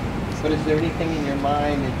text, but is there anything in your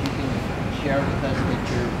mind that you can share with us that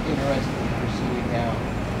you're interested in pursuing now?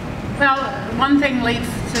 Well, one thing leads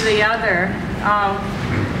to the other,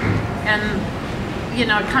 and you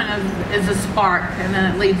know, it kind of is a spark, and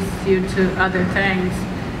then it leads you to other things.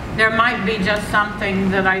 There might be just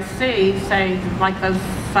something that I see, say, like those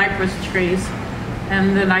cypress trees,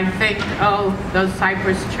 and then I think, oh, those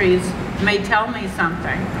cypress trees may tell me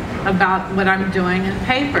something about what I'm doing in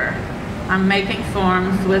paper. I'm making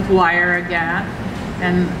forms with wire again,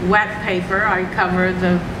 and wet paper, I cover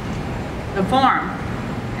the form.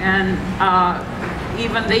 And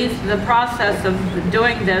even the process of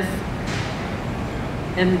doing this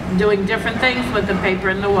and doing different things with the paper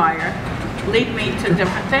and the wire lead me to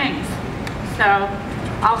different things. So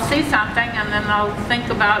I'll see something and then I'll think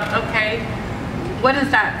about, okay, what is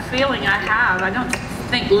that feeling I have? I don't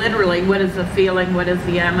think literally what is the feeling, what is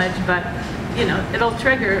the image, but you know, it'll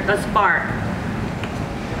trigger a spark.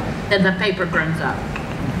 Then the paper burns up.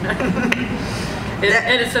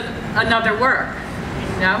 It is another work.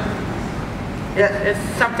 No, it's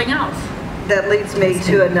something else. That leads me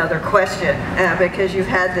to another question, because you've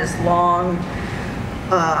had this long,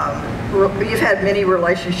 you've had many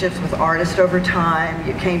relationships with artists over time.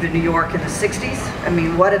 You came to New York in the 60s. I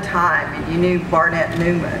mean, what a time. You knew Barnett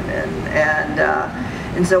Newman,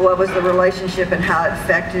 and so what was the relationship and how it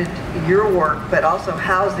affected your work, but also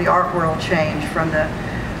how's the art world changed from the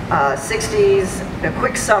 60s, a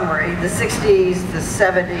quick summary, the 60s, the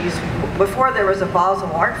 70s, before there was a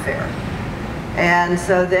Basel art fair. And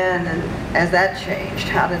so then, as that changed,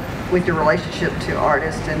 how did, with your relationship to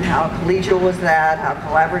artists, and how collegial was that, how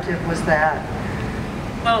collaborative was that?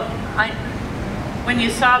 Well, when you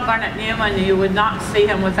saw Barnett Newman, you would not see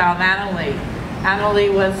him without Annalee. Annalee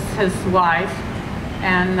was his wife,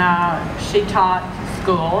 and she taught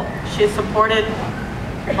school. She supported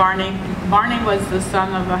Barney. Barney was the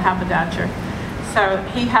son of a haberdasher. So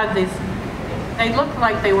he had these, they looked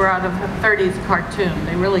like they were out of a 30s cartoon.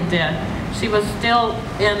 They really did. She was still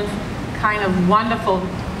in kind of wonderful,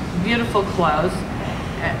 beautiful clothes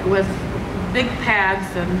with big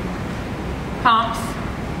pads and pumps.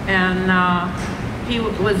 And he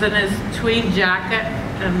was in his tweed jacket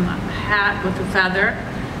and hat with a feather.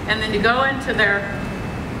 And then you go into their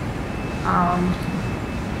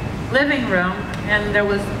living room, and there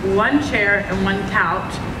was one chair and one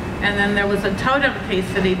couch, and then there was a totem piece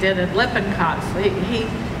that he did at Lippincott. So he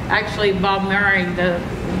actually, Bob Murray, a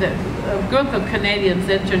group of Canadians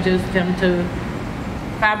introduced him to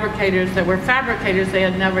fabricators that were fabricators. They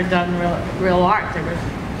had never done real art. They were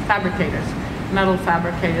fabricators, metal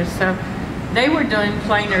fabricators. So they were doing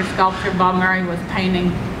planar sculpture. Bob Murray was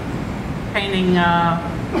painting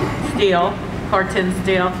steel, Corten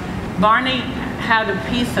steel. Barney had a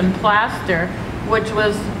piece in plaster, which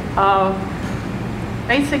was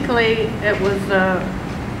basically, it was an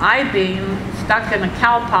I-beam stuck in a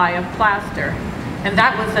cow pie of plaster, and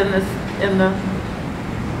that was in the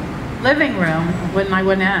living room when I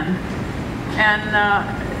went in. And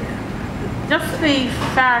just the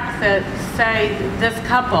fact that, say, this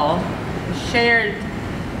couple shared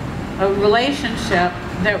a relationship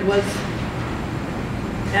that was,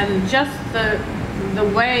 and just the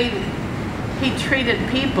way he treated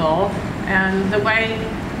people, and the way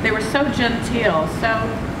they were so genteel,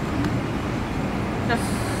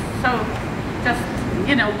 just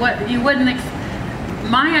you know, what you wouldn't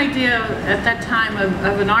my idea at that time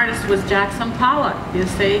of an artist was Jackson Pollock, you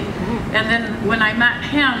see. And then when I met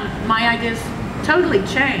him, my ideas totally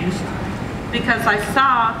changed, because I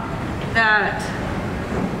saw that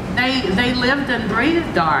they lived and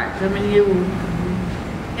breathed art. I mean,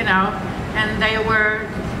 you know, and they were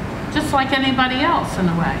just like anybody else in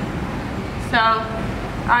a way. So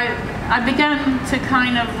I began to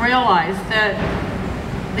kind of realize that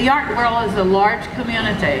the art world is a large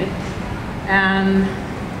community, and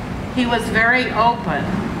he was very open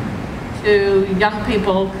to young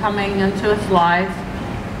people coming into his life.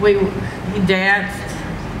 He danced,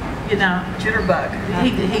 you know. Jitterbug.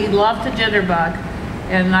 He loved to jitterbug,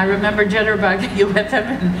 And I remember jitterbugging with him,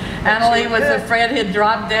 and Annalie was afraid he'd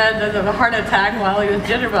drop dead of a heart attack while he was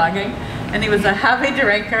jitterbugging. And he was a heavy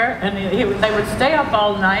drinker, and they would stay up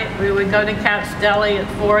all night. We would go to Cat's Deli at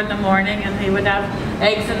 4 in the morning, and he would have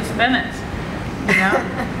eggs and spinach, you know?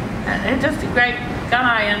 And just a great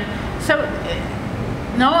guy. And so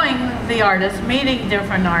knowing the artists, meeting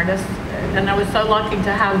different artists, and I was so lucky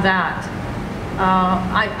to have that.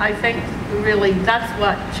 I think really that's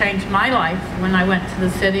what changed my life when I went to the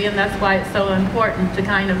city, and that's why it's so important to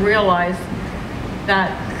kind of realize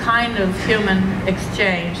that kind of human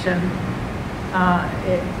exchange. And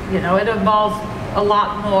it involves a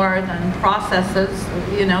lot more than processes,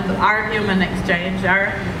 our human exchange,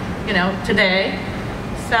 today.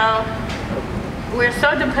 So we're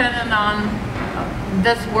so dependent on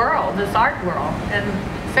this world, this art world. And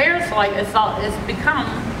fairs like it's become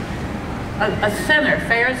a center.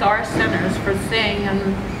 Fairs are centers for seeing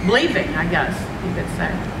and believing, I guess you could say.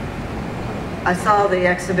 I saw the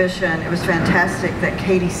exhibition. It was fantastic that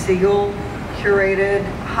Katie Siegel curated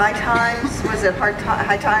High Times. Was it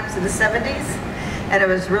High Times in the 70s? And it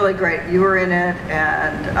was really great. You were in it,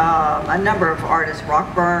 and a number of artists,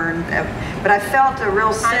 Rockburn. But I felt a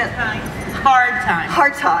real sense. Hard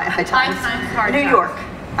Times. New York.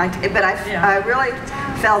 I really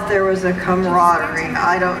felt there was a camaraderie.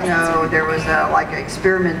 I don't know. There was like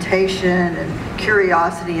experimentation and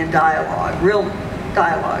curiosity and dialogue, real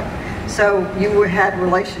dialogue. So you had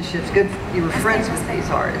relationships. Good. You were friends with these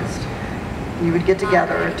artists. You would get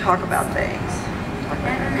together and talk about things.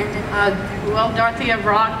 Well, Dorothea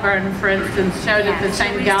Rockburn, for instance, showed at the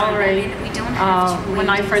same gallery when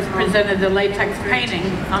I first presented the latex painting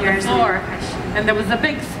on the floor. And there was a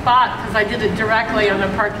big spot, because I did it directly on the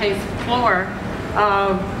parquet floor,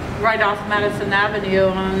 right off Madison Avenue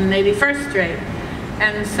on 81st Street.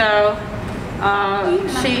 And so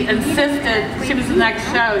she insisted, she was the next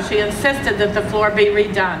show, she insisted that the floor be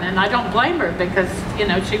redone. And I don't blame her, because,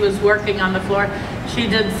 she was working on the floor. She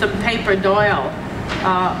did some papered oil.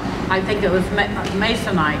 I think it was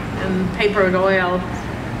masonite and papered oil.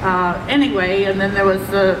 Anyway, and then there was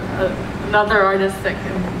another artist that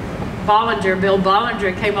Bill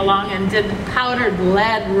Bollinger came along and did powdered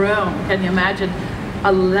lead room. Can you imagine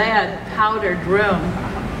a lead powdered room?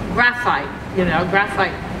 Graphite,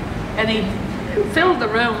 graphite. And he filled the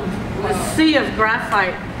room with a sea of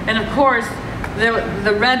graphite. And of course,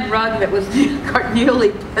 the red rug that was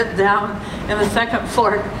newly put down in the second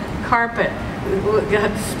floor carpet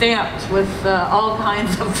got stamped with all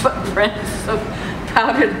kinds of footprints of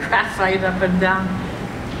powdered graphite up and down.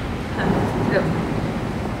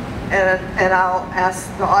 And I'll ask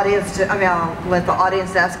the audience I'll let the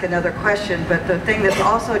audience ask another question, but the thing that's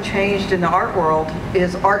also changed in the art world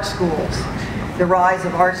is art schools. The rise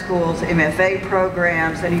of art schools, MFA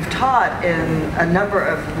programs, and you've taught in a number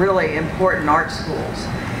of really important art schools.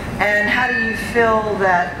 And how do you feel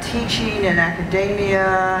that teaching in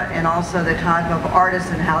academia and also the type of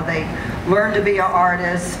artists and how they learn to be an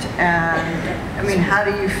artist, and how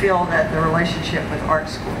do you feel that the relationship with art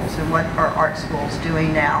schools and what are art schools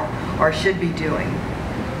doing now or should be doing?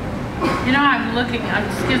 I'm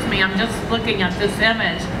just looking at this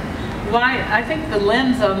image. Why, I think the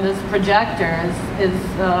lens on this projector is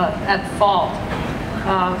at fault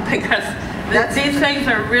because these things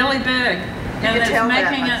are really big. And it's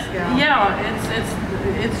making it,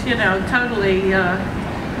 it's totally,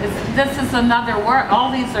 this is another work.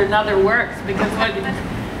 All these are another works because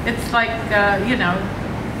it's like,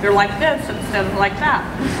 they're like this instead of like that.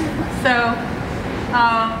 So,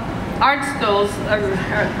 art schools,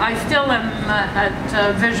 I still am at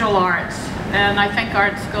visual arts, and I think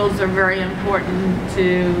art schools are very important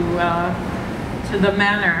to the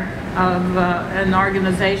manner of an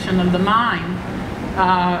organization of the mind.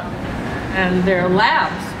 And their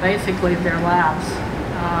labs, basically their labs.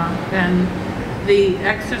 And the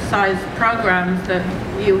exercise programs that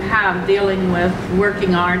you have dealing with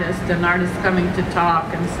working artists and artists coming to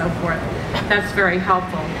talk and so forth, that's very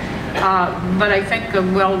helpful. But I think a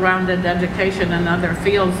well-rounded education in other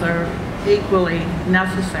fields are equally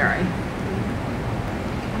necessary.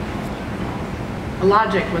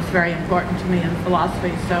 Logic was very important to me in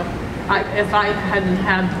philosophy, so if I hadn't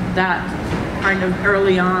had that kind of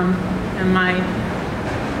early on, and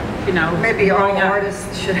maybe all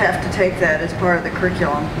artists should have to take that as part of the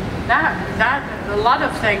curriculum. That a lot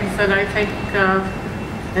of things that I think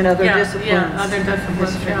in other disciplines. Yeah, other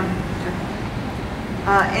disciplines. Yeah.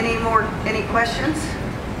 Any questions?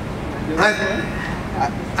 I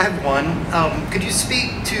have one. Could you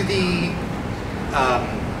speak to the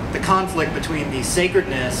conflict between the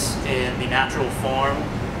sacredness in the natural form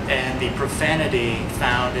and the profanity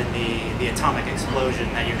found in the atomic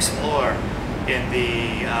explosion that you explore in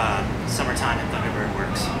the Summertime and Thunderbird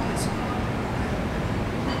works, please?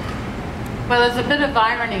 Well, there's a bit of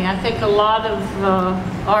irony. I think a lot of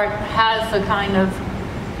art has a kind of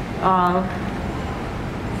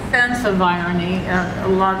sense of irony.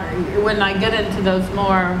 When I get into those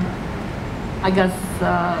more, I guess,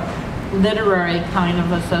 literary kind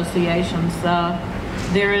of associations,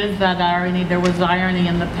 there is that irony. There was irony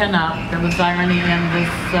in the pinup. There was irony in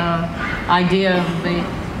this idea of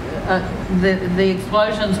the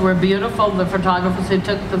explosions were beautiful. The photographers who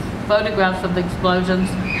took the photographs of the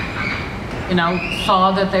explosions, you know,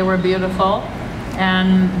 saw that they were beautiful,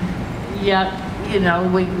 and yet, you know,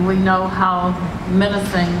 we know how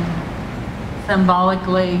menacing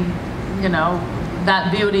symbolically, you know,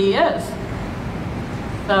 that beauty is.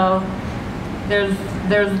 So there's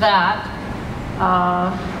that.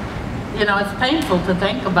 You know, it's painful to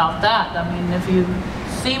think about that. I mean, if you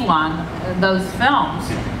see those films,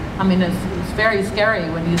 I mean, it's very scary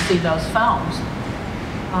when you see those films.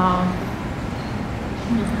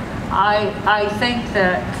 I think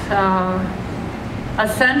that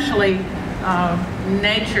essentially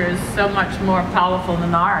nature is so much more powerful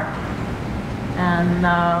than art, and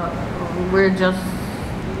we're just,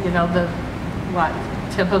 you know, the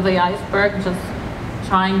tip of the iceberg, just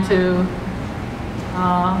trying to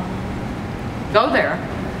go there.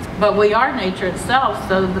 But we are nature itself,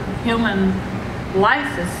 so the human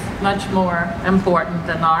life is much more important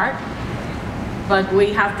than art. But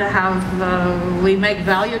we have to have, we make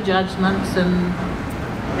value judgments in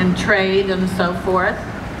trade and so forth.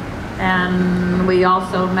 And we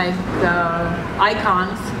also make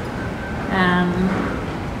icons. And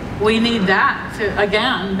we need that,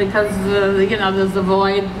 again, because, you know, there's a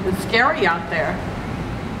void. It's scary out there.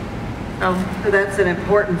 So that's an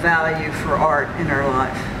important value for art in our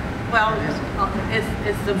life. Well,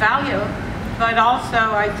 it's the value, but also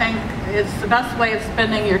I think it's the best way of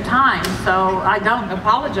spending your time, so I don't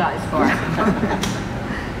apologize for it.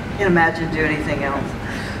 Can't imagine doing anything else.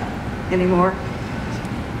 Any more? I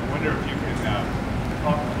wonder if you can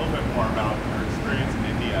talk a little bit more about your experience in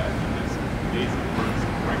India and this amazing works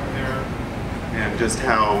right there, and just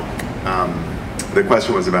how the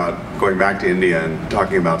question was about going back to India and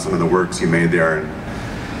talking about some of the works you made there and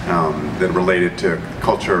that related to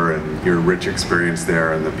culture and your rich experience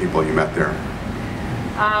there and the people you met there.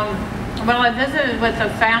 Well, I visited with a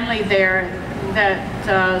family there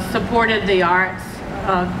that supported the arts.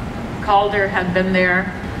 Calder had been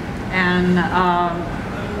there, and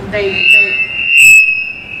they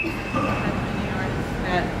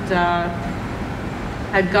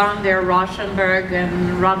had gone there, Rauschenberg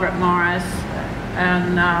and Robert Morris,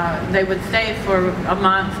 and they would stay for a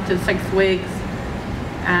month to 6 weeks,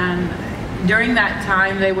 and during that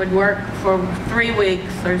time they would work for 3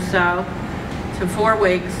 weeks or so to 4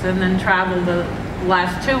 weeks, and then travel the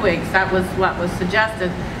last 2 weeks. That was what was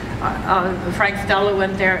suggested. Frank Stella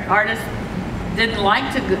went there. Artists didn't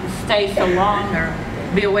like to stay so long or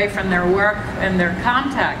be away from their work and their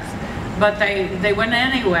contacts, but they went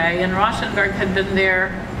anyway, and Rauschenberg had been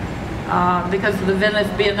there because of the Venice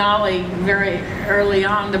Biennale very early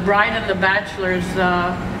on. The Bride and the Bachelors,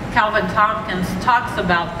 Calvin Tompkins talks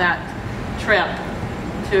about that trip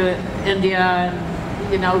to India, and,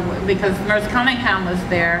 you know, because Merce Cunningham was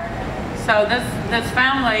there. So this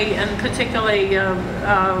family, and particularly a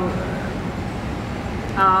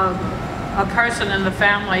person in the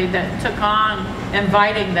family that took on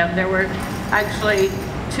inviting them. There were actually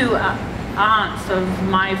 2 aunts of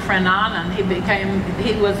my friend Anand.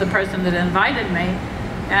 He was the person that invited me,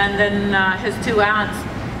 and then his 2 aunts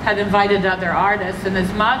had invited other artists, and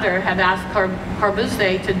his mother had asked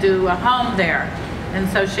Corbusier to do a home there, and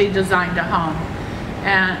so she designed a home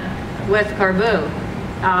and with Corbu.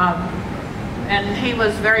 And he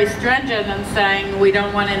was very stringent in saying, we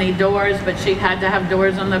don't want any doors, but she had to have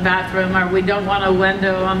doors in the bathroom, or we don't want a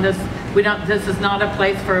window on this. This is not a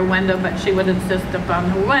place for a window, but she would insist upon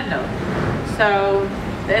a window. So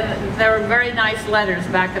there were very nice letters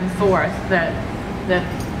back and forth that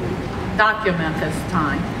document this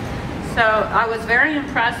time. So I was very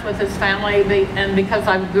impressed with his family, and because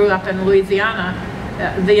I grew up in Louisiana,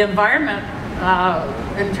 the environment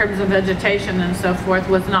in terms of vegetation and so forth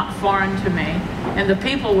was not foreign to me, and the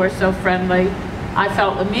people were so friendly. I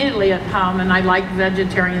felt immediately at home, and I liked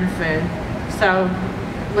vegetarian food, so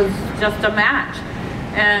it was just a match.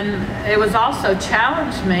 And it was also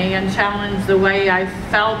challenged me and challenged the way I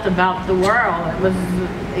felt about the world. It was,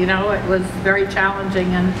 you know, it was very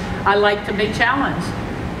challenging, and I like to be challenged.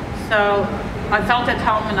 So I felt at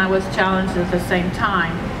home and I was challenged at the same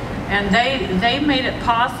time. And they made it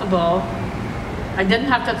possible. I didn't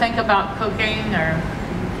have to think about cooking or,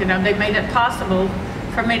 you know, they made it possible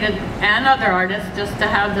for me to, and other artists, just to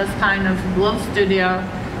have this kind of little studio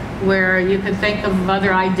where you could think of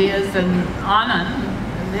other ideas. And Anand,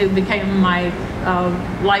 who became my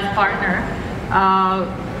life partner,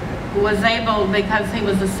 was able, because he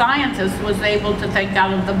was a scientist, was able to think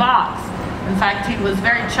out of the box. In fact, he was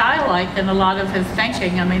very childlike in a lot of his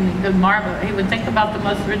thinking. I mean, he could marvel. He would think about the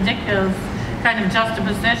most ridiculous kind of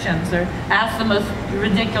juxtapositions or ask the most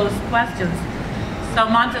ridiculous questions. So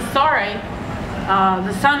Montessori,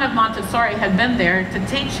 the son of Montessori, had been there to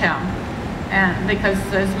teach him, and because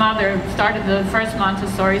his mother started the first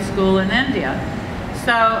Montessori school in India.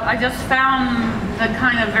 So I just found the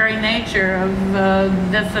kind of very nature of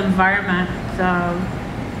this environment,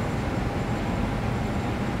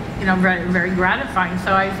 you know, very, very gratifying.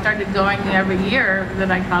 So I started going every year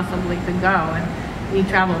that I possibly could go, and we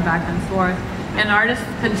traveled back and forth. And artists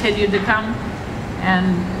continued to come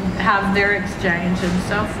and have their exchange and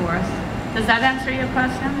so forth. Does that answer your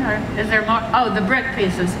question, or is there more? Oh, the brick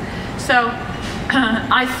pieces. So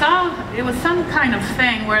I saw, it was some kind of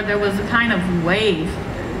thing where there was a kind of wave.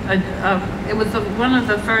 It was one of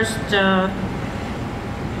the first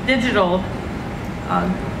digital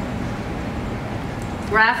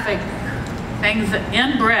graphic things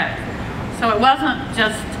in brick. So it wasn't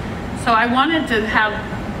just, so I wanted to have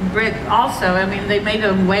brick also. I mean, they made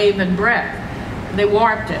a wave in brick. They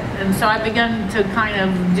warped it. And so I began to kind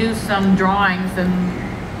of do some drawings and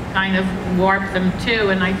kind of warp them too.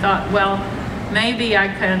 And I thought, well, maybe I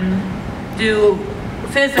can do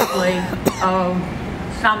physically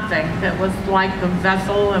something that was like a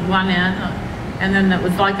vessel at one end, and then that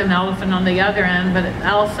was like an elephant on the other end, but it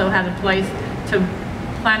also had a place to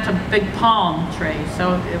plant a big palm tree.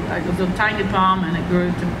 So it was a tiny palm, and it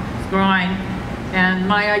grew to growing. And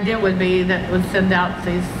my idea would be that it would send out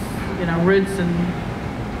these, you know, roots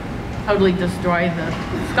and totally destroy the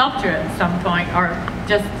sculpture at some point, or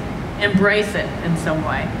just embrace it in some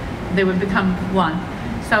way. They would become one.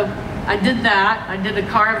 So I did that. I did a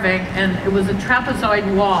carving, and it was a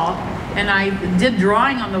trapezoid wall, and I did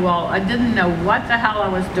drawing on the wall. I didn't know what the hell I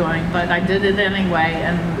was doing, but I did it anyway.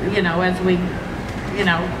 And, you know, as we, you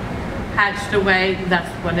know, hatched away, that's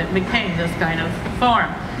what it became, this kind of form.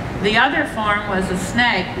 The other form was a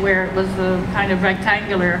snake, where it was a kind of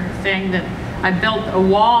rectangular thing that I built a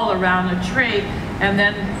wall around a tree, and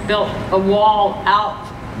then built a wall out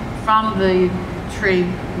from the tree,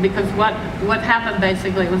 because what happened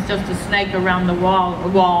basically, it was just a snake around the wall,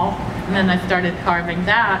 and then I started carving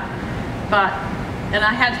that. But, and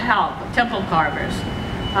I had help, temple carvers.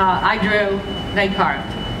 I drew, they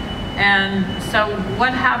carved. And so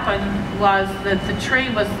what happened was that the tree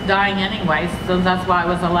was dying anyway, so that's why I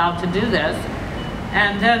was allowed to do this.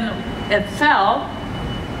 And then it fell,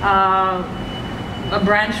 a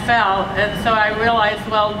branch fell, and so I realized,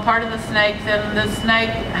 well, part of the snake, then the snake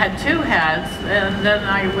had two heads, and then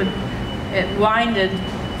it winded,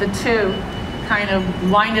 the two kind of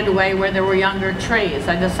winded away where there were younger trees.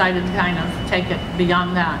 I decided to kind of take it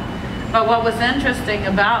beyond that. But what was interesting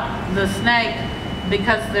about the snake,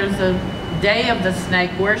 because there's a day of the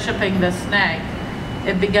snake, worshiping the snake,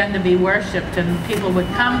 it began to be worshipped, and people would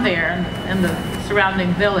come there in the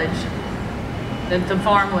surrounding village that the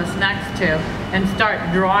farm was next to, and start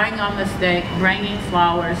drawing on the snake, bringing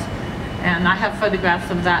flowers, and I have photographs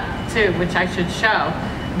of that too, which I should show.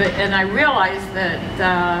 And I realized that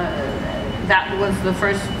that was the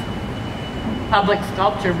first public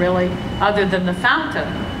sculpture, really, other than the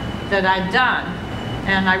fountain, that I'd done.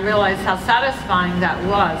 And I realized how satisfying that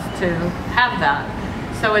was to have that.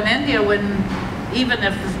 So in India, even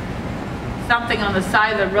if something on the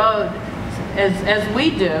side of the road, as we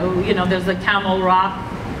do, you know, there's a camel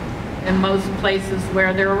rock in most places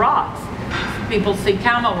where there are rocks. People see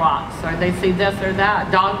camel rocks, or they see this or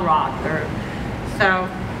that, dog rock, or so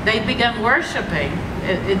they begin worshiping.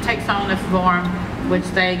 It takes on a form which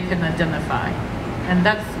they can identify, and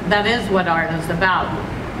that is what art is about.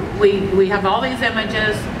 We have all these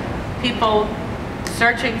images, people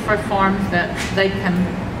searching for forms that they can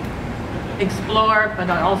explore, but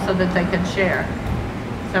also that they can share.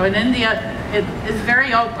 So in India, it is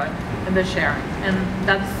very open in the sharing, and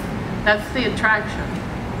that's the attraction.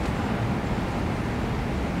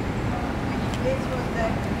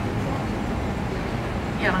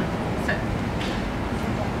 Yeah. So,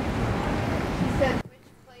 she said, which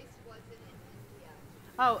place was it in India?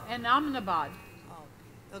 oh, in Ahmedabad.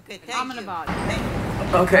 Okay, thank Ahmedabad.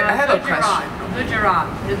 Okay, I have a question. Gujarat.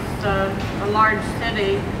 It's a large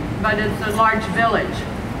city, but it's a large village,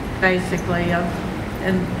 basically,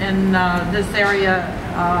 in this area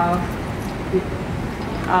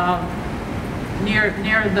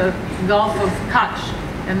near the Gulf of Kutch,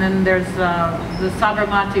 and then there's the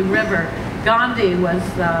Sabarmati River. Gandhi was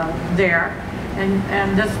there,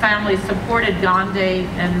 and this family supported Gandhi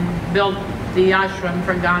and built the ashram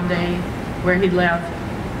for Gandhi where he lived.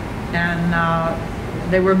 And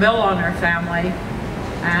they were mill owner family,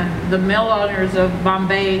 and the mill owners of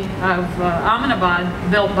Bombay, of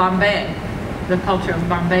Ahmedabad, built Bombay. The culture of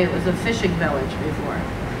Bombay was a fishing village before.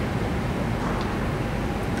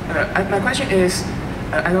 My question is,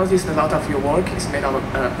 I noticed a lot of your work is made out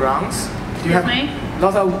of bronze. Do you have a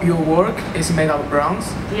lot of your work is made out of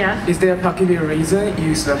bronze? Yes. Is there a particular reason you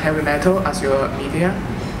use the heavy metal as your media?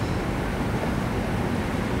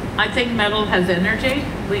 I think metal has energy.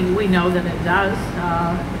 We know that it does.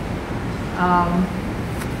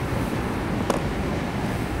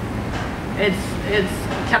 It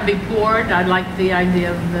can be poured. I like the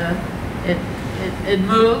idea of it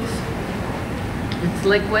moves. It's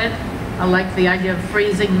liquid. I like the idea of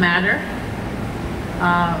freezing matter.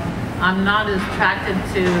 I'm not as attracted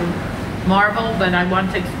to marble, but I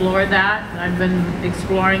want to explore that. I've been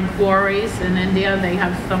exploring quarries in India. They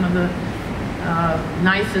have some of the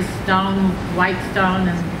nicest stone, white stone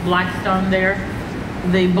and black stone there.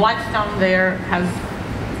 The black stone there has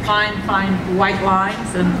fine white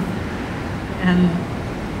lines and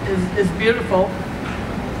is beautiful.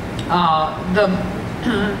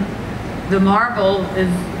 The marble is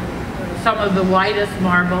some of the whitest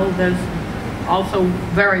marble. There's also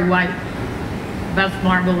very white, best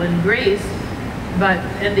marble in Greece, but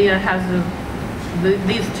India has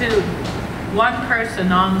these two. One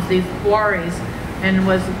person owns these quarries and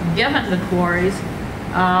was given the quarries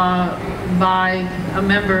by a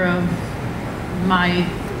member of my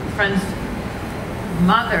friend's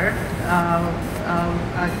mother.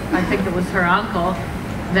 I think it was her uncle,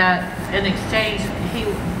 that in exchange,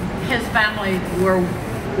 his family were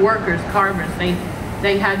workers, carvers.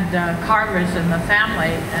 They had carvers in the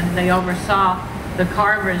family, and they oversaw the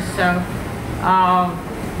carvers. So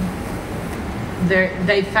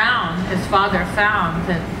his father found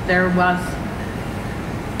that there was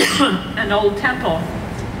an old temple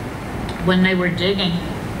when they were digging,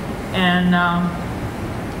 and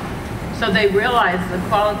so they realized the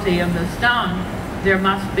quality of the stone. There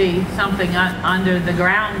must be something under the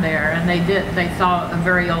ground there, and they saw a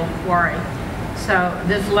very old quarry. So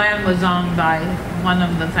this land was owned by one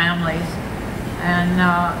of the families, and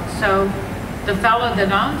so the fellow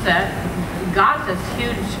that owns it got this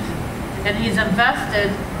huge, and he's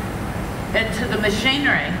invested into the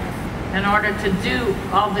machinery in order to do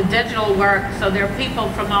all the digital work. So there are people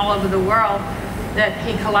from all over the world that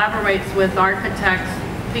he collaborates with, architects,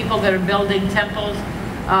 people that are building temples.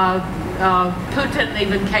 Putin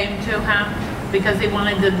even came to him because he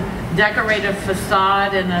wanted to decorate a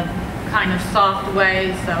facade in a kind of soft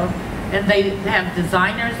way. So, and they have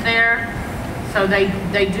designers there. So they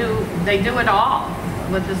do it all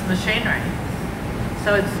with this machinery.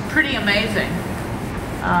 So it's a pretty amazing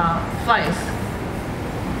place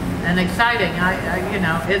and exciting.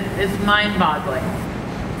 It's mind-boggling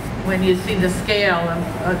when you see the scale of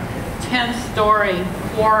a 10-story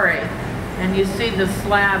quarry, and you see the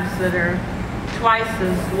slabs that are twice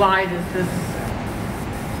as wide as this.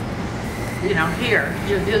 Here,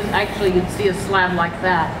 you'd see a slab like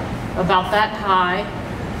that, about that high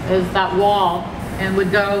as that wall, and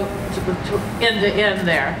would go to end to end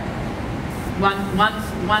there.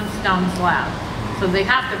 One stone slab. So they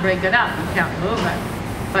have to break it up. You can't move it.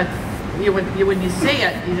 But when you see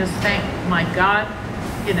it, you just think, my God,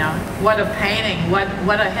 what a painting,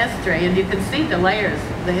 what a history, and you can see the layers,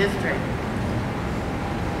 the history.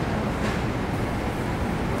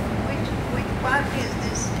 Which part is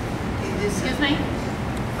this? Excuse me?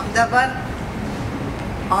 Ahmedabad.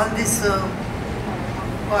 All this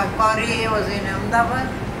quarry was in Ahmedabad.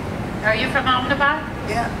 Are you from Ahmedabad?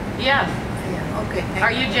 Yeah. Yes. Yeah. Okay.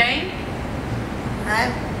 Are you Jain?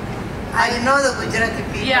 I know the Gujarati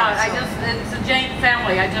people. Yeah, it's a Jain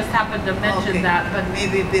family. I just happened to mention that, but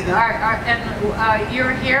maybe bigger. And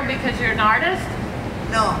you're here because you're an artist?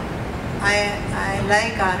 No, I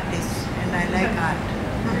like artists and I like art.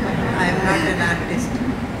 I'm not an artist.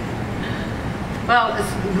 Well,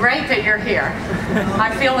 it's great that you're here.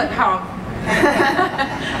 I feel at home.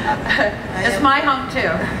 It's my home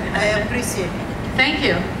too. I appreciate it. Thank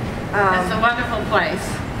you. It's a wonderful place.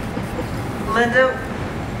 Lynda,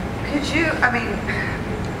 could you,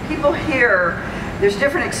 people here, there's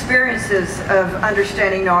different experiences of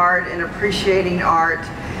understanding art and appreciating art,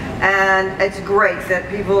 and it's great that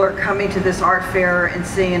people are coming to this art fair and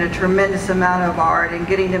seeing a tremendous amount of art and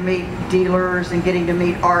getting to meet dealers and getting to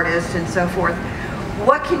meet artists and so forth.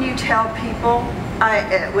 what can you tell people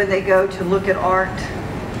when they go to look at art?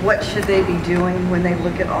 What should they be doing when they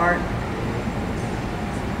look at art?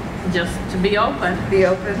 Just to be open. Be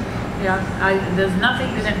open? Yeah, there's nothing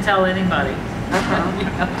you can tell anybody.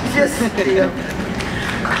 Just be open.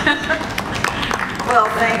 Well,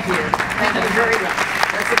 thank you. Thank you very much.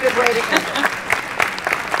 That's a good way to end it.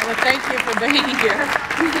 Well, thank you for being here.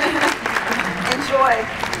 Enjoy.